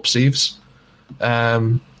the top saves.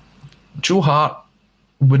 Joe Hart,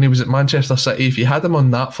 when he was at Manchester City, if you had him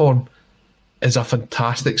on that form, is a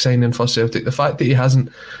fantastic signing for Celtic. The fact that he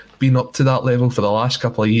hasn't been up to that level for the last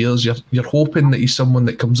couple of years, you're hoping that he's someone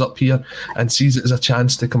that comes up here and sees it as a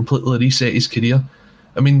chance to completely reset his career.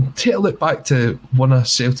 I mean, take a look back to one of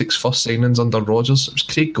Celtic's first signings under Rodgers. It was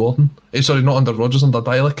Craig Gordon. Sorry, not under Rodgers, under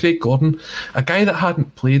Dyler. Craig Gordon, a guy that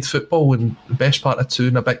hadn't played football in the best part of 2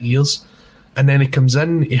 and a bit years. And then he comes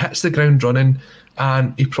in, he hits the ground running,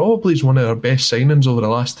 and he probably is one of our best signings over the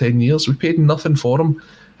last 10 years. We paid nothing for him,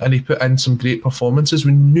 and he put in some great performances.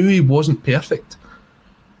 We knew he wasn't perfect,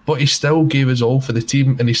 but he still gave us all for the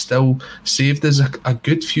team, and he still saved us a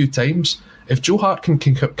good few times. If Joe Hart can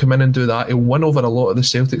come in and do that, he'll win over a lot of the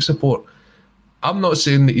Celtic support. I'm not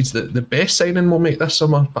saying that he's the best signing we'll make this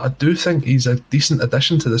summer, but I do think he's a decent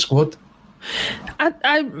addition to the squad.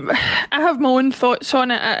 I have my own thoughts on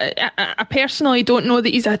it. I personally don't know that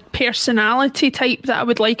he's a personality type that I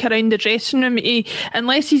would like around the dressing room.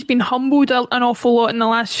 Unless he's been humbled an awful lot in the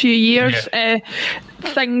last few years,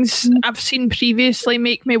 things I've seen previously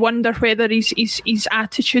make me wonder whether his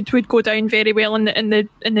attitude would go down very well in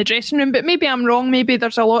the dressing room. But maybe I'm wrong. Maybe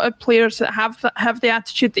there's a lot of players that have the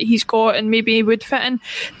attitude that he's got, and maybe he would fit in.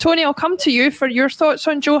 Tony, I'll come to you for your thoughts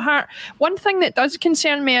on Joe Hart. One thing that does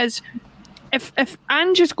concern me is if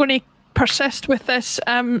Ange is going to persist with this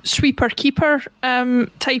sweeper-keeper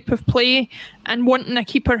type of play and wanting a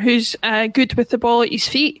keeper who's good with the ball at his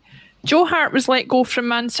feet. Joe Hart was let go from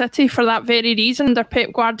Man City for that very reason under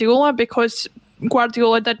Pep Guardiola, because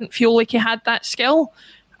Guardiola didn't feel like he had that skill.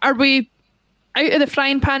 Are we out of the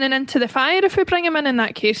frying pan and into the fire if we bring him in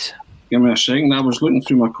that case? Give me a second. I was looking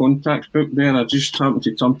through my contacts book there. I just happened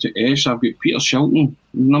to turn to S. I've got Peter Shilton,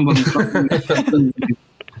 number in front of me.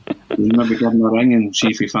 Maybe give him a ring and see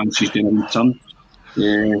if he fancies doing a return.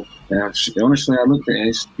 Honestly, I looked at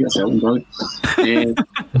S. Peter Shilton,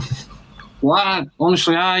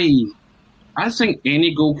 honestly, I think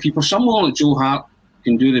any goalkeeper, someone like Joe Hart,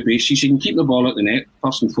 can do the basics. He can keep the ball at the net,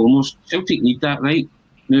 first and foremost. Celtic need that, right?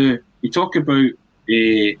 Now, you talk about,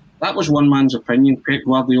 that was one man's opinion, Pep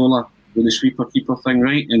Guardiola, with the sweeper-keeper thing,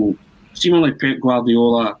 right? And seemingly Pep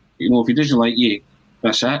Guardiola, if he doesn't like you,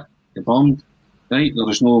 that's it, you're bombed, right? There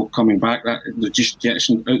is no coming back, they're just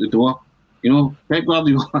jettisoned out the door. Pep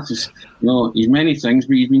Guardiola is, he's many things,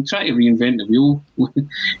 but he's been trying to reinvent the wheel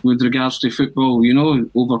with regards to football,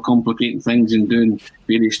 overcomplicating things and doing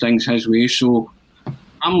various things his way. So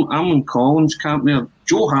I'm in Colin's camp there.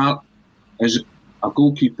 Joe Hart is a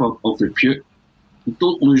goalkeeper of repute. You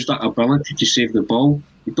don't lose that ability to save the ball.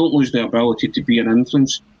 You don't lose the ability to be an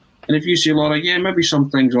influence. And if you say, Laura, maybe some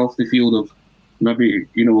things off the field of maybe,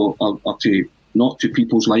 are to not to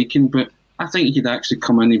people's liking, but I think he could actually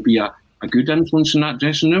come in and be a good influence in that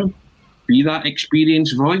dressing room, be that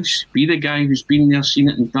experienced voice, be the guy who's been there, seen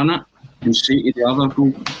it and done it, and say to the other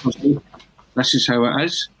goalkeepers, this is how it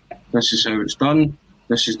is, this is how it's done,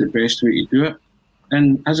 this is the best way to do it.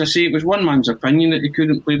 And as I say, it was one man's opinion that he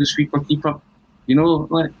couldn't play the sweeper-keeper.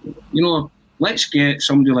 Let's get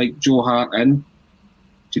somebody like Joe Hart in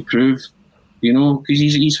to prove, because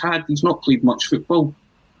he's not played much football.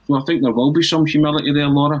 So I think there will be some humility there,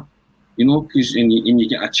 Laura. Because you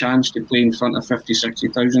get a chance to play in front of 50,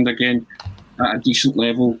 60,000 again at a decent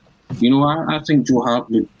level. I think Joe Hart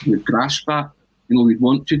would grasp that. We'd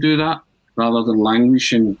want to do that rather than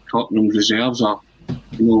languish in Tottenham's reserves or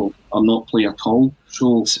not play at all.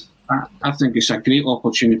 So I think it's a great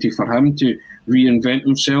opportunity for him to reinvent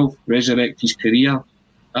himself, resurrect his career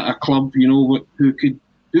at a club, who could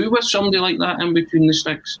do with somebody like that in between the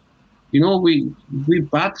sticks. You know, we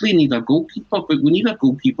badly need a goalkeeper, but we need a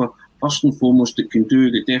goalkeeper first and foremost that can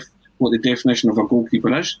do what the definition of a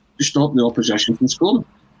goalkeeper is, to stop the opposition from scoring.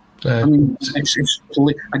 I mean, it's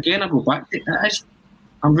again, I go back to it.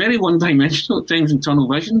 I'm very one-dimensional at times in tunnel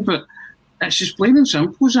vision, but it's just plain and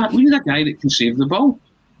simple as that. We need a guy that can save the ball.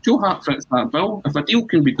 Joe Hart fits that bill. If a deal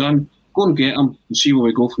can be done, go and get him and see where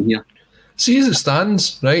we go from here. See, as it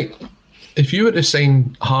stands, right, if you were to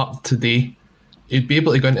sign Hart today, he'd be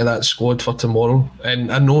able to go into that squad for tomorrow.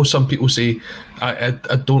 And I know some people say, I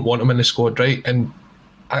don't want him in the squad, right? And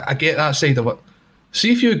I get that side of it.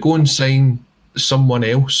 See if you go and sign someone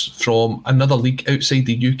else from another league outside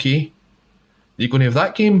the UK, you're going to have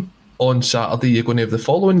that game on Saturday, you're going to have the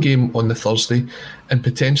following game on the Thursday, and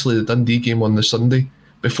potentially the Dundee game on the Sunday,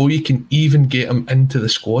 before you can even get him into the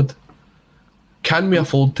squad. Can we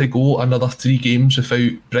afford to go another 3 games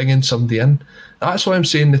without bringing somebody in? That's why I'm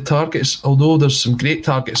saying the targets, although there's some great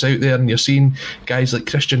targets out there and you're seeing guys like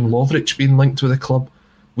Christian Lovrich being linked with the club,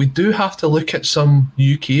 we do have to look at some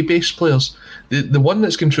UK-based players. The one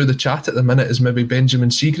that's going through the chat at the minute is maybe Benjamin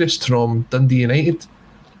Siegrist from Dundee United.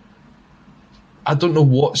 I don't know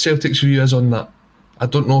what Celtic's view is on that. I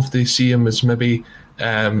don't know if they see him as maybe,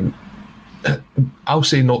 I'll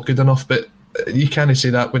say not good enough, but you can't say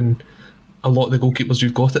that when a lot of the goalkeepers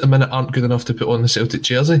you've got at the minute aren't good enough to put on the Celtic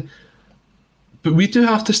jersey. But we do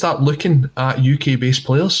have to start looking at UK-based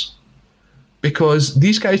players, because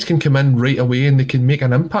these guys can come in right away and they can make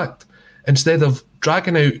an impact, instead of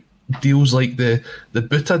dragging out deals like the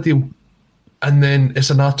Buta deal, and then it's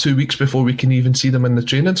another 2 weeks before we can even see them in the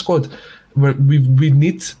training squad. We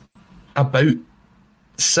need about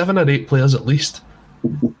 7 or 8 players at least.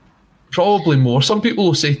 Probably more. Some people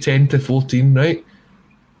will say 10 to 14, right?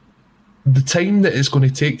 The time that it's going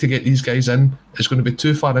to take to get these guys in is going to be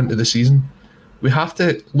too far into the season. We have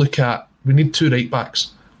to look at, we need 2 right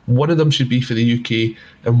backs. One of them should be for the UK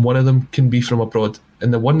and one of them can be from abroad.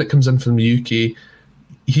 And the one that comes in from the UK,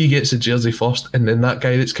 he gets a jersey first, and then that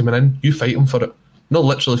guy that's coming in, you fight him for it. Not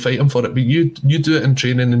literally fight him for it, but you do it in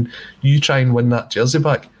training and you try and win that jersey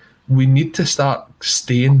back. We need to start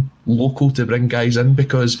staying local to bring guys in,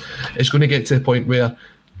 because it's going to get to the point where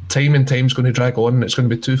time's going to drag on and it's going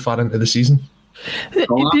to be too far into the season.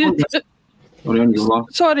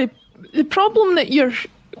 Sorry, the problem that you're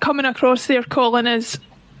coming across there, Colin, is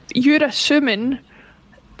you're assuming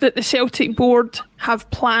that the Celtic board have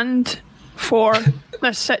planned for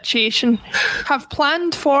this situation, have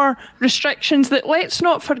planned for restrictions that, let's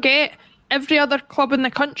not forget, every other club in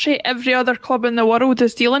the country, every other club in the world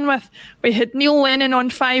is dealing with. We had Neil Lennon on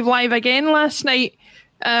 5 Live again last night,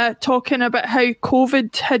 talking about how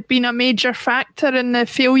COVID had been a major factor in the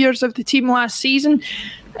failures of the team last season.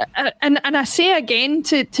 And I say again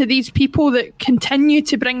to these people that continue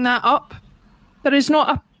to bring that up, there is not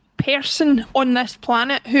a person on this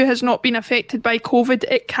planet who has not been affected by COVID.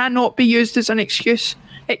 It cannot be used as an excuse.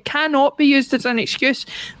 It cannot be used as an excuse.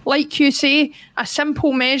 Like you say, a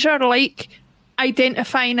simple measure like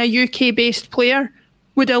identifying a UK-based player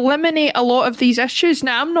would eliminate a lot of these issues.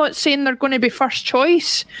 Now, I'm not saying they're going to be first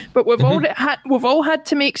choice, but we've all had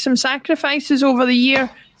to make some sacrifices over the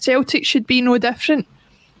year. Celtic should be no different.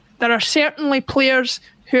 There are certainly players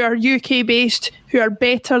who are UK-based who are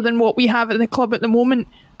better than what we have at the club at the moment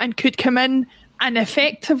and could come in and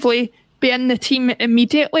effectively be in the team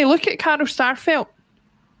immediately. Look at Carl Starfelt.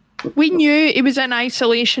 We knew he was in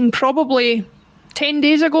isolation probably 10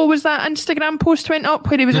 days ago was that Instagram post went up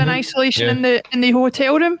where he was in isolation in the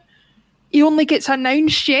hotel room. He only gets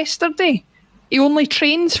announced yesterday. He only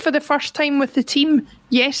trains for the first time with the team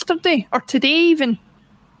yesterday or today even.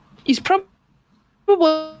 He's probably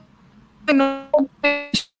not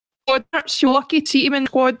so lucky to see him in the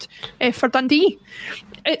squad for Dundee.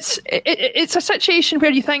 It's a situation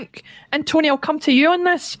where you think, and Tony, I'll come to you on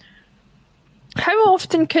this, how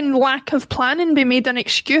often can lack of planning be made an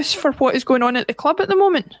excuse for what is going on at the club at the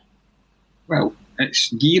moment? Well, it's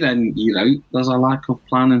year in, year out, there's a lack of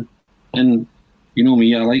planning. And you know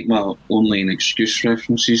me, I like my online excuse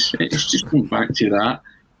references. It's just going back to that,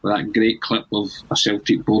 with that great clip of a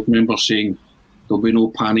Celtic board member saying there'll be no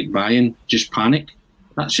panic buying, just panic.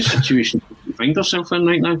 That's the situation we find ourselves in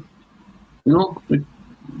right now. You know, they're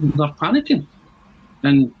panicking.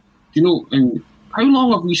 And, you know, and how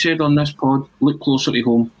long have we said on this pod, look closer to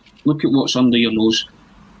home, look at what's under your nose?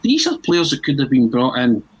 These are players that could have been brought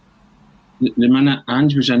in the minute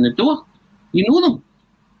Ange was in the door. You know them.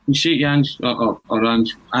 You say to Ange, or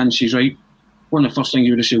Ange, she's right. One of the first things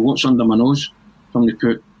you would have said, what's under my nose? Somebody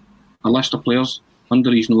put a list of players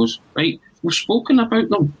under his nose. Right, we've spoken about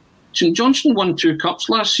them. St Johnstone won 2 cups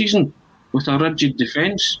last season with a rigid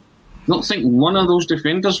defence. Not think one of those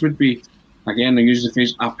defenders would be, again, I use the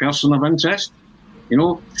phrase, a person of interest. You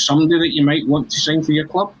know, somebody that you might want to sign for your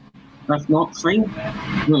club. If not, fine. You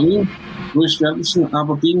know what I mean? Lewis Ferguson,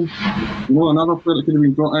 Aberdeen. You know, another player that could have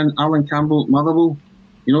been brought in, Alan Campbell, Motherwell.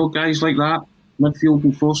 You know, guys like that, midfield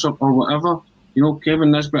enforcer or whatever. You know,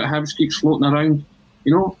 Kevin Nisbet, Hibs keeps floating around.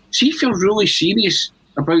 You know, see if you're really serious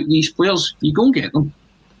about these players, you go and get them.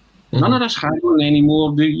 None of this haggling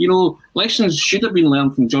anymore. You know, lessons should have been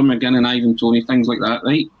learned from John McGinn and Ivan Toney, things like that,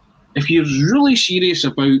 right? If you're really serious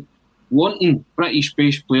about wanting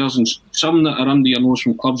British-based players and some that are under your nose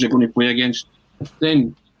from clubs you're going to play against,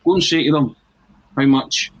 then go and say to them, how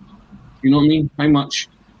much? You know what I mean? How much?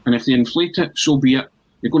 And if they inflate it, so be it.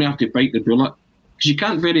 You're going to have to bite the bullet. Because you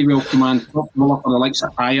can't very well command top dollar for the likes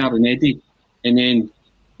of Ayer and Eddie and then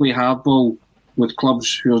play hardball with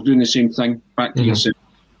clubs who are doing the same thing back to yourself.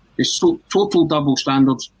 It's total double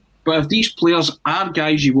standards. But if these players are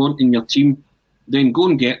guys you want in your team, then go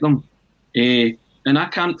and get them. And I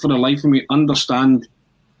can't for the life of me understand,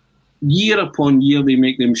 year upon year they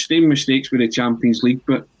make the same mistakes with the Champions League,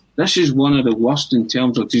 but this is one of the worst in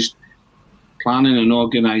terms of just planning and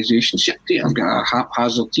organisation. I've got a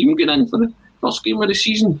haphazard team getting in for the first game of the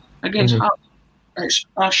season against Hart. It's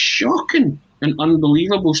a shocking and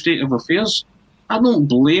unbelievable state of affairs. I don't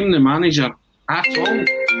blame the manager at all,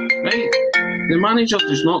 right? The manager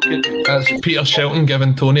does not get... That's Peter Shelton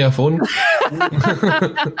giving Tony a phone.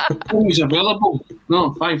 He's available.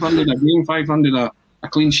 No, 500 a game, 500 a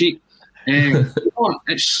clean sheet.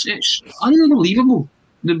 It's unbelievable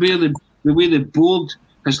the way the board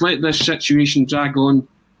has let this situation drag on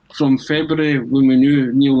from February when we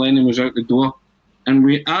knew Neil Lennon was out the door. And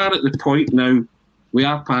we are at the point now, we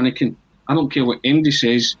are panicking. I don't care what anybody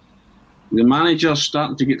says. The manager's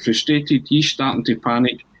starting to get frustrated. He's starting to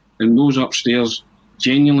panic. And those upstairs,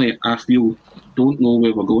 genuinely, I feel, don't know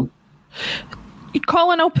where we're going.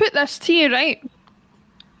 Colin, I'll put this to you, right?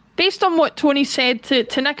 Based on what Tony said,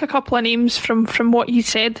 to nick a couple of names from what he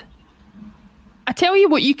said, I tell you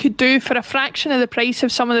what you could do for a fraction of the price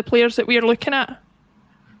of some of the players that we're looking at.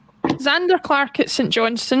 Xander Clark at St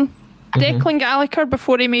Johnstone, Declan Gallagher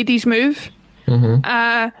before he made his move,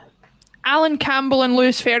 Alan Campbell and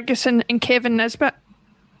Lewis Ferguson and Kevin Nisbet.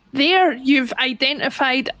 There you've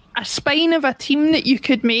identified a spine of a team that you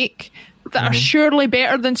could make that are surely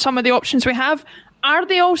better than some of the options we have. Are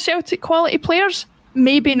they all Celtic quality players?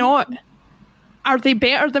 Maybe not. Are they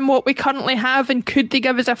better than what we currently have, and could they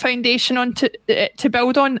give us a foundation on to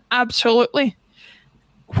build on? Absolutely.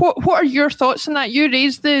 What are your thoughts on that? You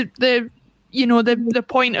raised the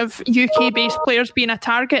point of UK based players being a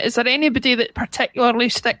target. Is there anybody that particularly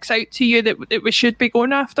sticks out to you that we should be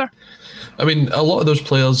going after? I mean, a lot of those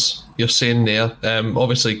players you're saying there,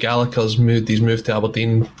 obviously Gallagher's moved to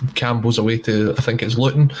Aberdeen, Campbell's away to, I think it's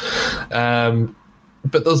Luton.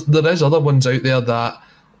 But there is other ones out there that,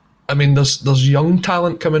 I mean, there's young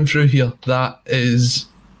talent coming through here that is,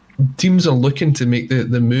 teams are looking to make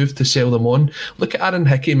the move to sell them on. Look at Aaron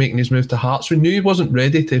Hickey making his move to Hearts. We knew he wasn't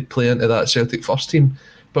ready to play into that Celtic first team,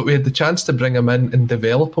 but we had the chance to bring him in and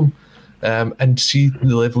develop him. And see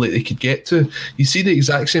the level that they could get to. You see the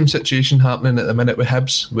exact same situation happening at the minute with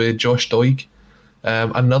Hibs, with Josh Doig,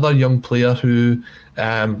 another young player who,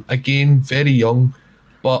 again, very young,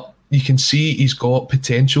 but you can see he's got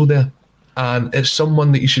potential there. And it's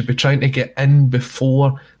someone that you should be trying to get in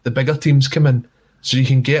before the bigger teams come in, so you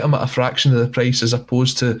can get him at a fraction of the price as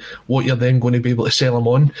opposed to what you're then going to be able to sell him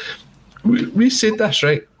on. We said this,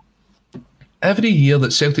 right? Every year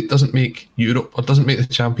that Celtic doesn't make Europe or doesn't make the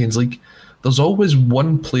Champions League, there's always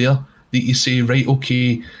one player that you say, right,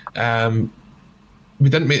 okay, we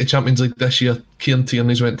didn't make the Champions League this year. Kieran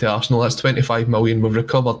Tierney's went to Arsenal. That's 25 million. We've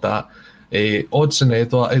recovered that. Odsonne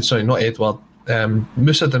Edouard, sorry, not Edouard.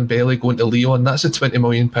 Moussa Dembele going to Lyon. That's a £20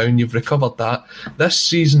 million. You've recovered that. This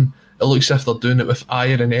season, it looks as if they're doing it with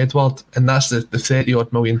Ayer and Edouard, and that's the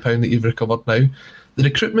 30-odd million pound that you've recovered now. The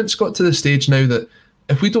recruitment's got to the stage now that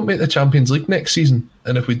if we don't make the Champions League next season,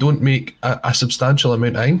 and if we don't make a substantial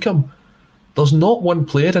amount of income, there's not one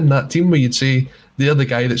player in that team where you'd say they're the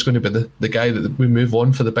guy that's going to be the guy that we move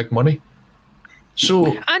on for the big money.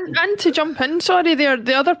 So and to jump in, sorry, there,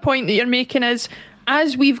 the other point that you're making is,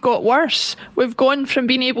 as we've got worse, we've gone from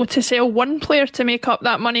being able to sell one player to make up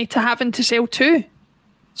that money to having to sell two.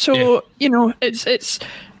 So you know, it's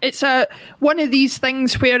a one of these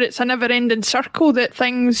things where it's a never-ending circle, that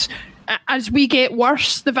things, as we get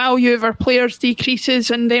worse, the value of our players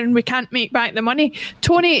decreases, and then we can't make back the money.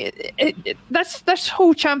 Tony, this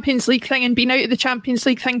whole Champions League thing and being out of the Champions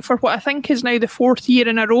League thing for what I think is now the 4th year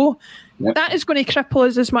in a row, that is going to cripple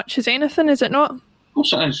us as much as anything, is it not? Of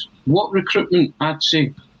course it is. What recruitment, I'd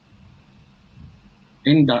say,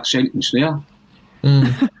 end that sentence there.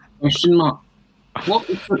 Question mark. What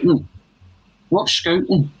recruitment? What's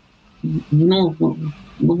scouting?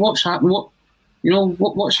 What's happening?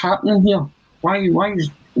 What's happening here? Why is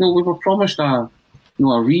we were promised a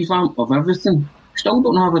revamp of everything. Still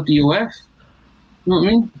don't have a DOF. You know what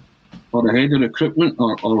I mean? Or a head of recruitment,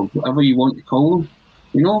 or whatever you want to call them.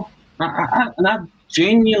 I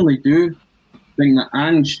genuinely do think that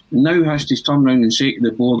Ange now has to turn around and say to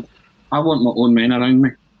the board, I want my own men around me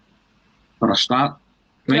for a start.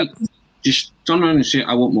 Right? Yep. Just turn around and say,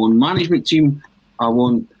 I want my own management team. I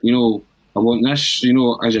want this,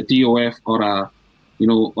 as a DOF or a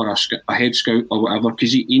head scout or whatever,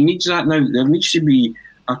 because he needs that now. There needs to be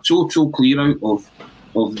a total clear out of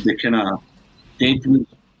the kind of deadwood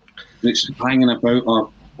that's hanging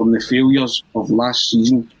about from the failures of last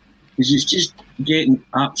season, because it's just getting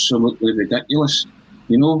absolutely ridiculous,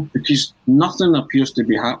 because nothing appears to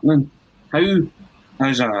be happening. How,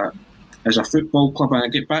 as a football club, and I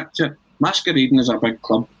get back to it, masquerading as a big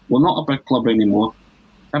club, we're not a big club anymore.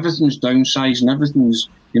 Everything's downsizing, everything's,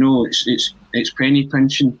 it's penny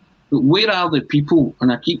pinching. But where are the people?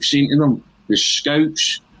 And I keep saying to them, the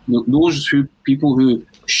scouts, those people who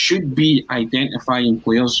should be identifying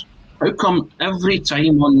players. How come every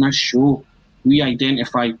time on this show we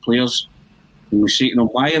identify players and we say to them,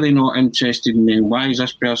 why are they not interested in them? Why is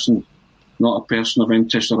this person not a person of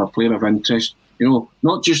interest or a player of interest?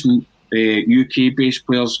 Not just UK-based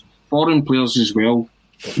players, foreign players as well.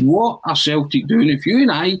 What are Celtic doing? If you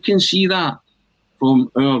and I can see that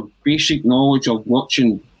from our basic knowledge of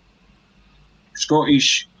watching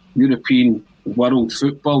Scottish, European, world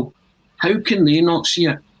football, how can they not see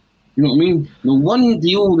it? You know what I mean? The one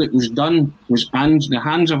deal that was done was Ange, the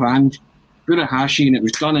hands of Ange, Furuhashi, and it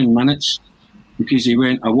was done in minutes because he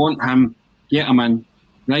went, I want him, get him in,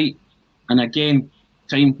 right? And again,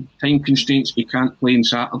 time constraints, he can't play on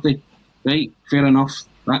Saturday, right? Fair enough,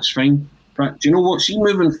 that's fine. But do you know what? See,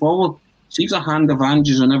 moving forward, see if the hand of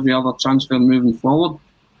Ange's on every other transfer moving forward,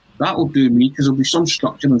 that will do me, because there'll be some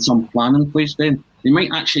structure and some plan in place then. They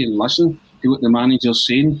might actually listen to what the manager's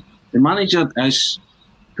saying. The manager has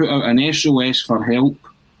put out an SOS for help.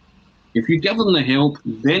 If you give them the help,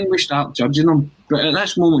 then we start judging them. But at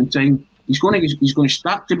this moment in time, he's going to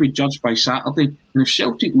start to be judged by Saturday. And if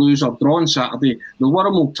Celtic lose or draw on Saturday, the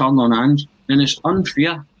world will turn on Ange, and it's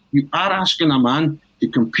unfair. You are asking a man to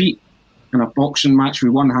compete in a boxing match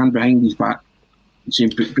with one hand behind his back and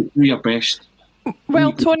saying, but do your best.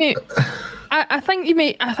 Well, Tony, I think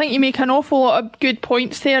you make an awful lot of good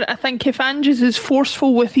points there. I think if Ange is as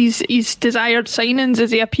forceful with his desired signings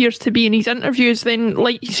as he appears to be in his interviews, then,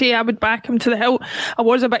 like you say, I would back him to the hilt. I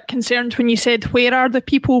was a bit concerned when you said, where are the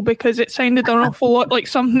people? Because it sounded an awful lot like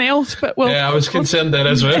something else. But yeah, I was concerned there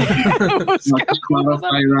as well. Just clarify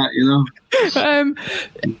that,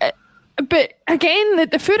 But again,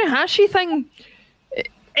 the Furuhashi thing,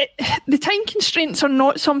 the time constraints are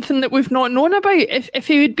not something that we've not known about. If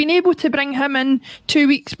he had been able to bring him in 2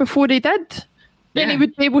 weeks before he did, then he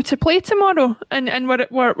would be able to play tomorrow, and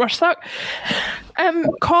we're stuck.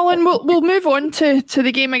 Colin, we'll move on to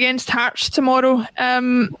the game against Hearts tomorrow.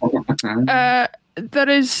 There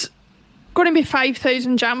is going to be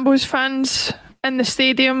 5,000 Jambos fans in the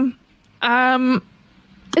stadium.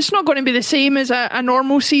 It's not going to be the same as a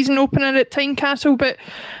normal season opener at Tynecastle, but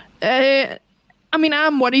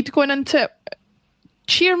I'm worried going into it.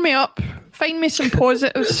 Cheer me up. Find me some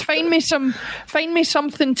positives. Find me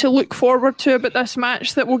something to look forward to about this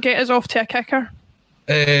match that will get us off to a kicker.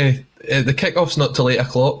 The kick-off's not till 8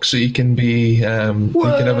 o'clock, so you can be you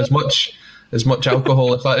can have as much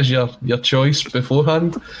alcohol if that is your choice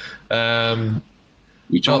beforehand. You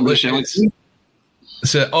talk about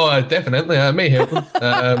So, definitely, it may help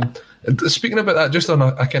them. Speaking about that, just on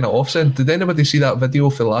a kind of offset, did anybody see that video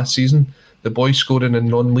for last season? The boy scoring in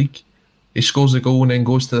non-league. He scores the goal and then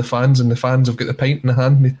goes to the fans, and the fans have got the pint in the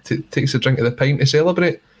hand, and he takes a drink of the pint to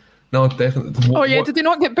celebrate. No, definitely. Did he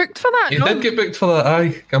not get booked for that? He did get booked for that,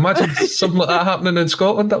 aye. Imagine something like that happening in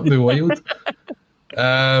Scotland. That would be wild.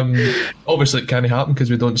 Obviously, it can't happen because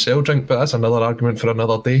we don't sell drink, but that's another argument for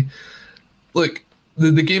another day. Look,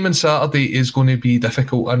 the game on Saturday is going to be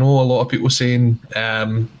difficult. I know a lot of people saying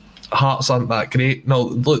Hearts aren't that great. No,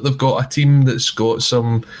 look, they've got a team that's got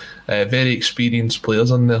some very experienced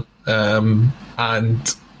players in there,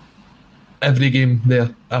 and every game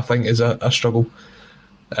there, I think, is a struggle.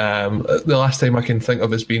 The last time I can think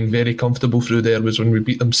of us being very comfortable through there was when we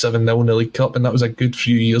beat them 7-0 in the League Cup, and that was a good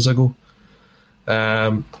few years ago.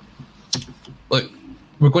 Look,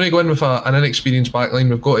 we're going to go in with an inexperienced backline.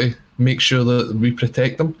 We've got to make sure that we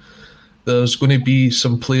protect them. There's going to be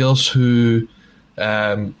some players who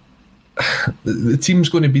the team's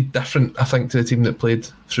going to be different, I think, to the team that played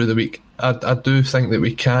through the week. I do think that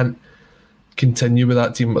we can't continue with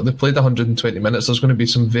that team, but they played 120 minutes. There's going to be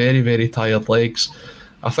some very, very tired legs.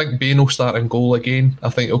 I think Bain will start in goal again. I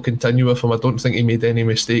think he'll continue with him. I don't think he made any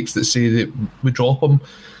mistakes that say that we drop him.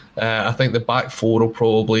 I think the back four will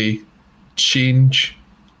probably change.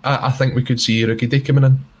 I think we could see Haggerty coming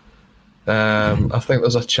in. I think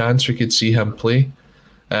there's a chance we could see him play.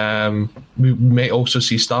 We might also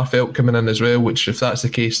see Starfelt coming in as well, which if that's the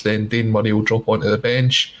case, then Dane Murray will drop onto the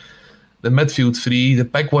bench. The midfield three, the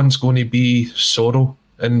big one's going to be Sorrow,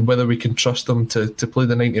 and whether we can trust them to play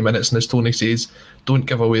the 90 minutes. And as Tony says, don't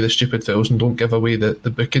give away the stupid fouls and don't give away the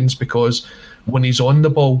bookings, because when he's on the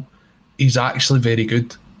ball, he's actually very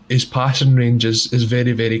good. His passing range is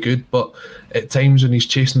very, very good, but at times when he's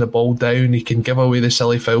chasing the ball down, he can give away the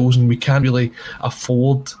silly fouls, and we can't really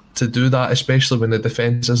afford to do that, especially when the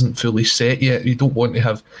defence isn't fully set yet. You don't want to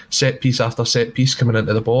have set piece after set piece coming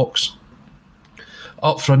into the box.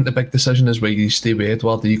 Up front, the big decision is whether you stay with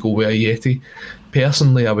Edward or you go with Haggerty.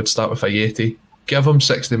 Personally, I would start with Haggerty. Give him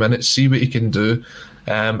 60 minutes, see what he can do,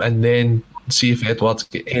 and then see if Edward's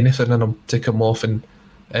got anything in him to come off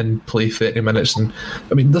and play 30 minutes. And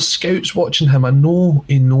I mean, there's scouts watching him. I know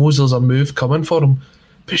he knows there's a move coming for him,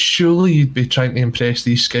 but surely you'd be trying to impress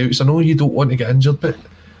these scouts. I know you don't want to get injured, but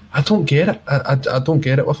I don't get it. I don't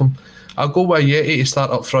get it with him. I'll go with Haggerty to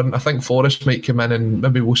start up front. I think Forrest might come in and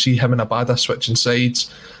maybe we'll see him and Abada switching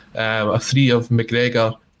sides. A three of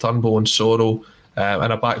McGregor, Turnbull and Sorrow,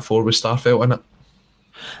 and a back four with Starfelt in it.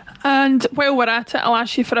 And while we're at it, I'll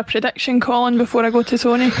ask you for a prediction, Colin, before I go to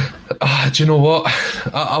Tony. Do you know what?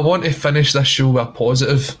 I want to finish this show with a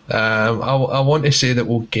positive. I want to say that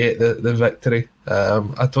we'll get the victory.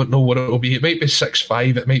 I don't know what it will be. It might be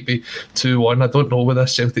 6-5, it might be 2-1. I don't know with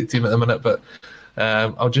this Celtic team at the minute, but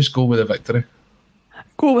I'll just go with a victory.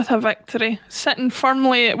 Go with a victory. Sitting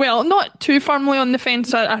firmly, well, not too firmly on the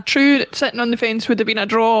fence. A true sitting on the fence would have been a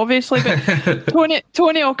draw, obviously. But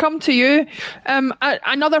Tony, I'll come to you.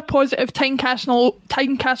 Another positive Tynecastle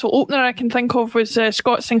opener I can think of was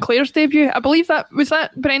Scott Sinclair's debut. I believe that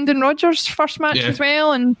Brendan Rodgers' first match as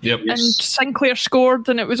well, and Sinclair scored,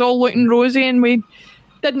 and it was all looking rosy, and we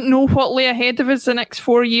didn't know what lay ahead of us the next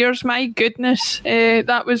 4 years. My goodness,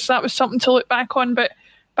 that was something to look back on. But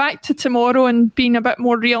back to tomorrow and being a bit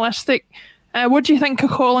more realistic, what do you think of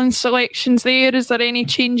Colin's selections there? Is there any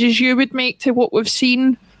changes you would make to what we've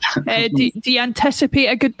seen? Do you anticipate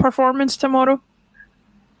a good performance tomorrow?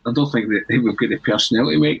 I don't think that we've got the personnel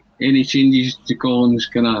to make any changes to Colin's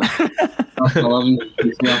kind of 11.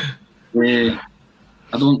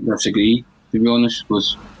 I don't disagree, to be honest,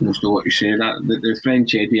 because most of what you say, that the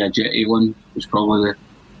French Eddie Haggerty one was probably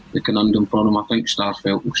the conundrum for him. I think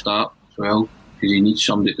Starfelt will start as well, because he needs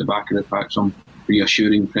somebody at the back of the pack, some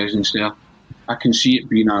reassuring presence there. I can see it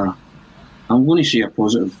being I'm going to say a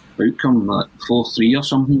positive outcome, like 4-3 or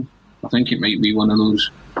something. I think it might be one of those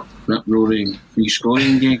rip-roaring,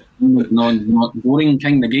 free-scoring games, not boring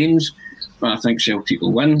kind of games, but I think Celtic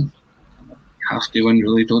will win. Have to win,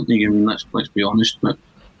 really, don't they? I mean, let's be honest. But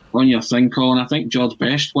on your thing, Colin, I think George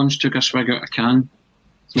Best once took a swig out of a can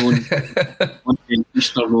thrown on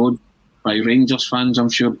Easter Road by Rangers fans, I'm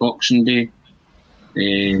sure, Boxing Day.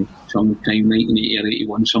 Sometime 1980 or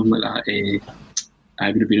 81, something like that. I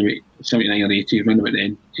would have been about 79 or 80, around about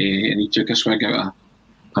then. And he took a swig out of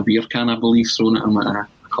a beer can, I believe, thrown at him at a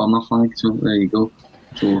corner flag. So there you go.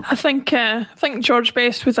 So I think George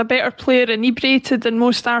Best was a better player inebriated than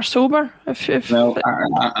most are sober. Well,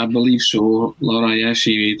 I believe so, Laura. Yes,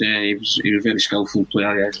 he was a very skillful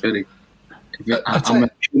player. Yes, very. A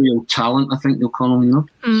material talent, I think they'll call him, you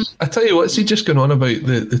know. I tell you what's he just going on about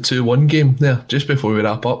the 2-1 game there, just before we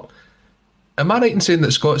wrap up. Am I right in saying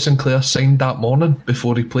that Scott Sinclair signed that morning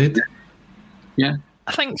before he played? Yeah.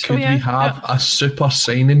 I think so, Could we have a super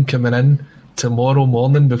signing coming in tomorrow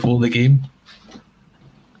morning before the game?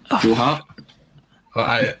 Joe Hart?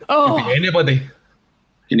 It could be anybody.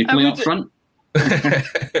 Can he play up front?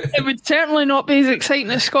 It would certainly not be as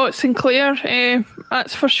exciting as Scott Sinclair,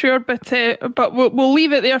 that's for sure, but we'll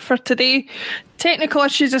leave it there for today. Technical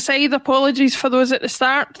issues aside, apologies for those at the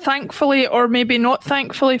start. Thankfully, or maybe not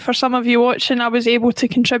thankfully for some of you watching, I was able to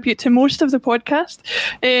contribute to most of the podcast.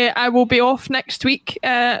 I will be off next week,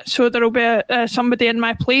 so there will be somebody in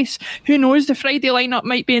my place. Who knows, the Friday lineup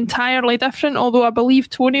might be entirely different, although I believe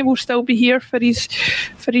Tony will still be here for his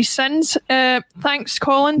sins. Thanks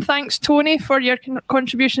Colin, thanks Tony for your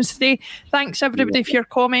contributions today. Thanks everybody for your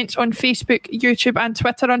comments on Facebook, YouTube and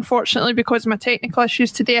Twitter. Unfortunately, because of my technical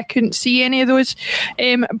issues today, I couldn't see any of those.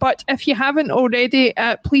 But if you haven't already,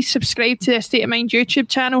 please subscribe to the State of Mind YouTube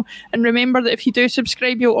channel, and remember that if you do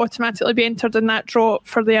subscribe, you'll automatically be entered in that draw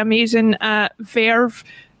for the amazing Verve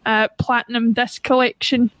Platinum Disc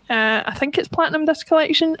Collection. I think it's Platinum Disc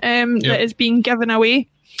Collection that is being given away.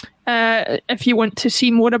 If you want to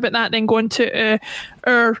see more about that, then go on to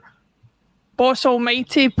our boss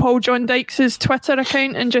almighty Paul John Dykes' Twitter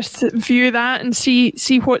account and just view that and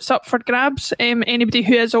see what's up for grabs. Anybody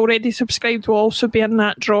who has already subscribed will also be in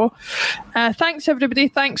that draw. Thanks everybody.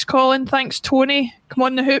 Thanks Colin. Thanks Tony. Come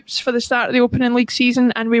on the hoops for the start of the Opening League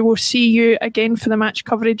season, and we will see you again for the match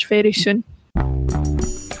coverage very soon.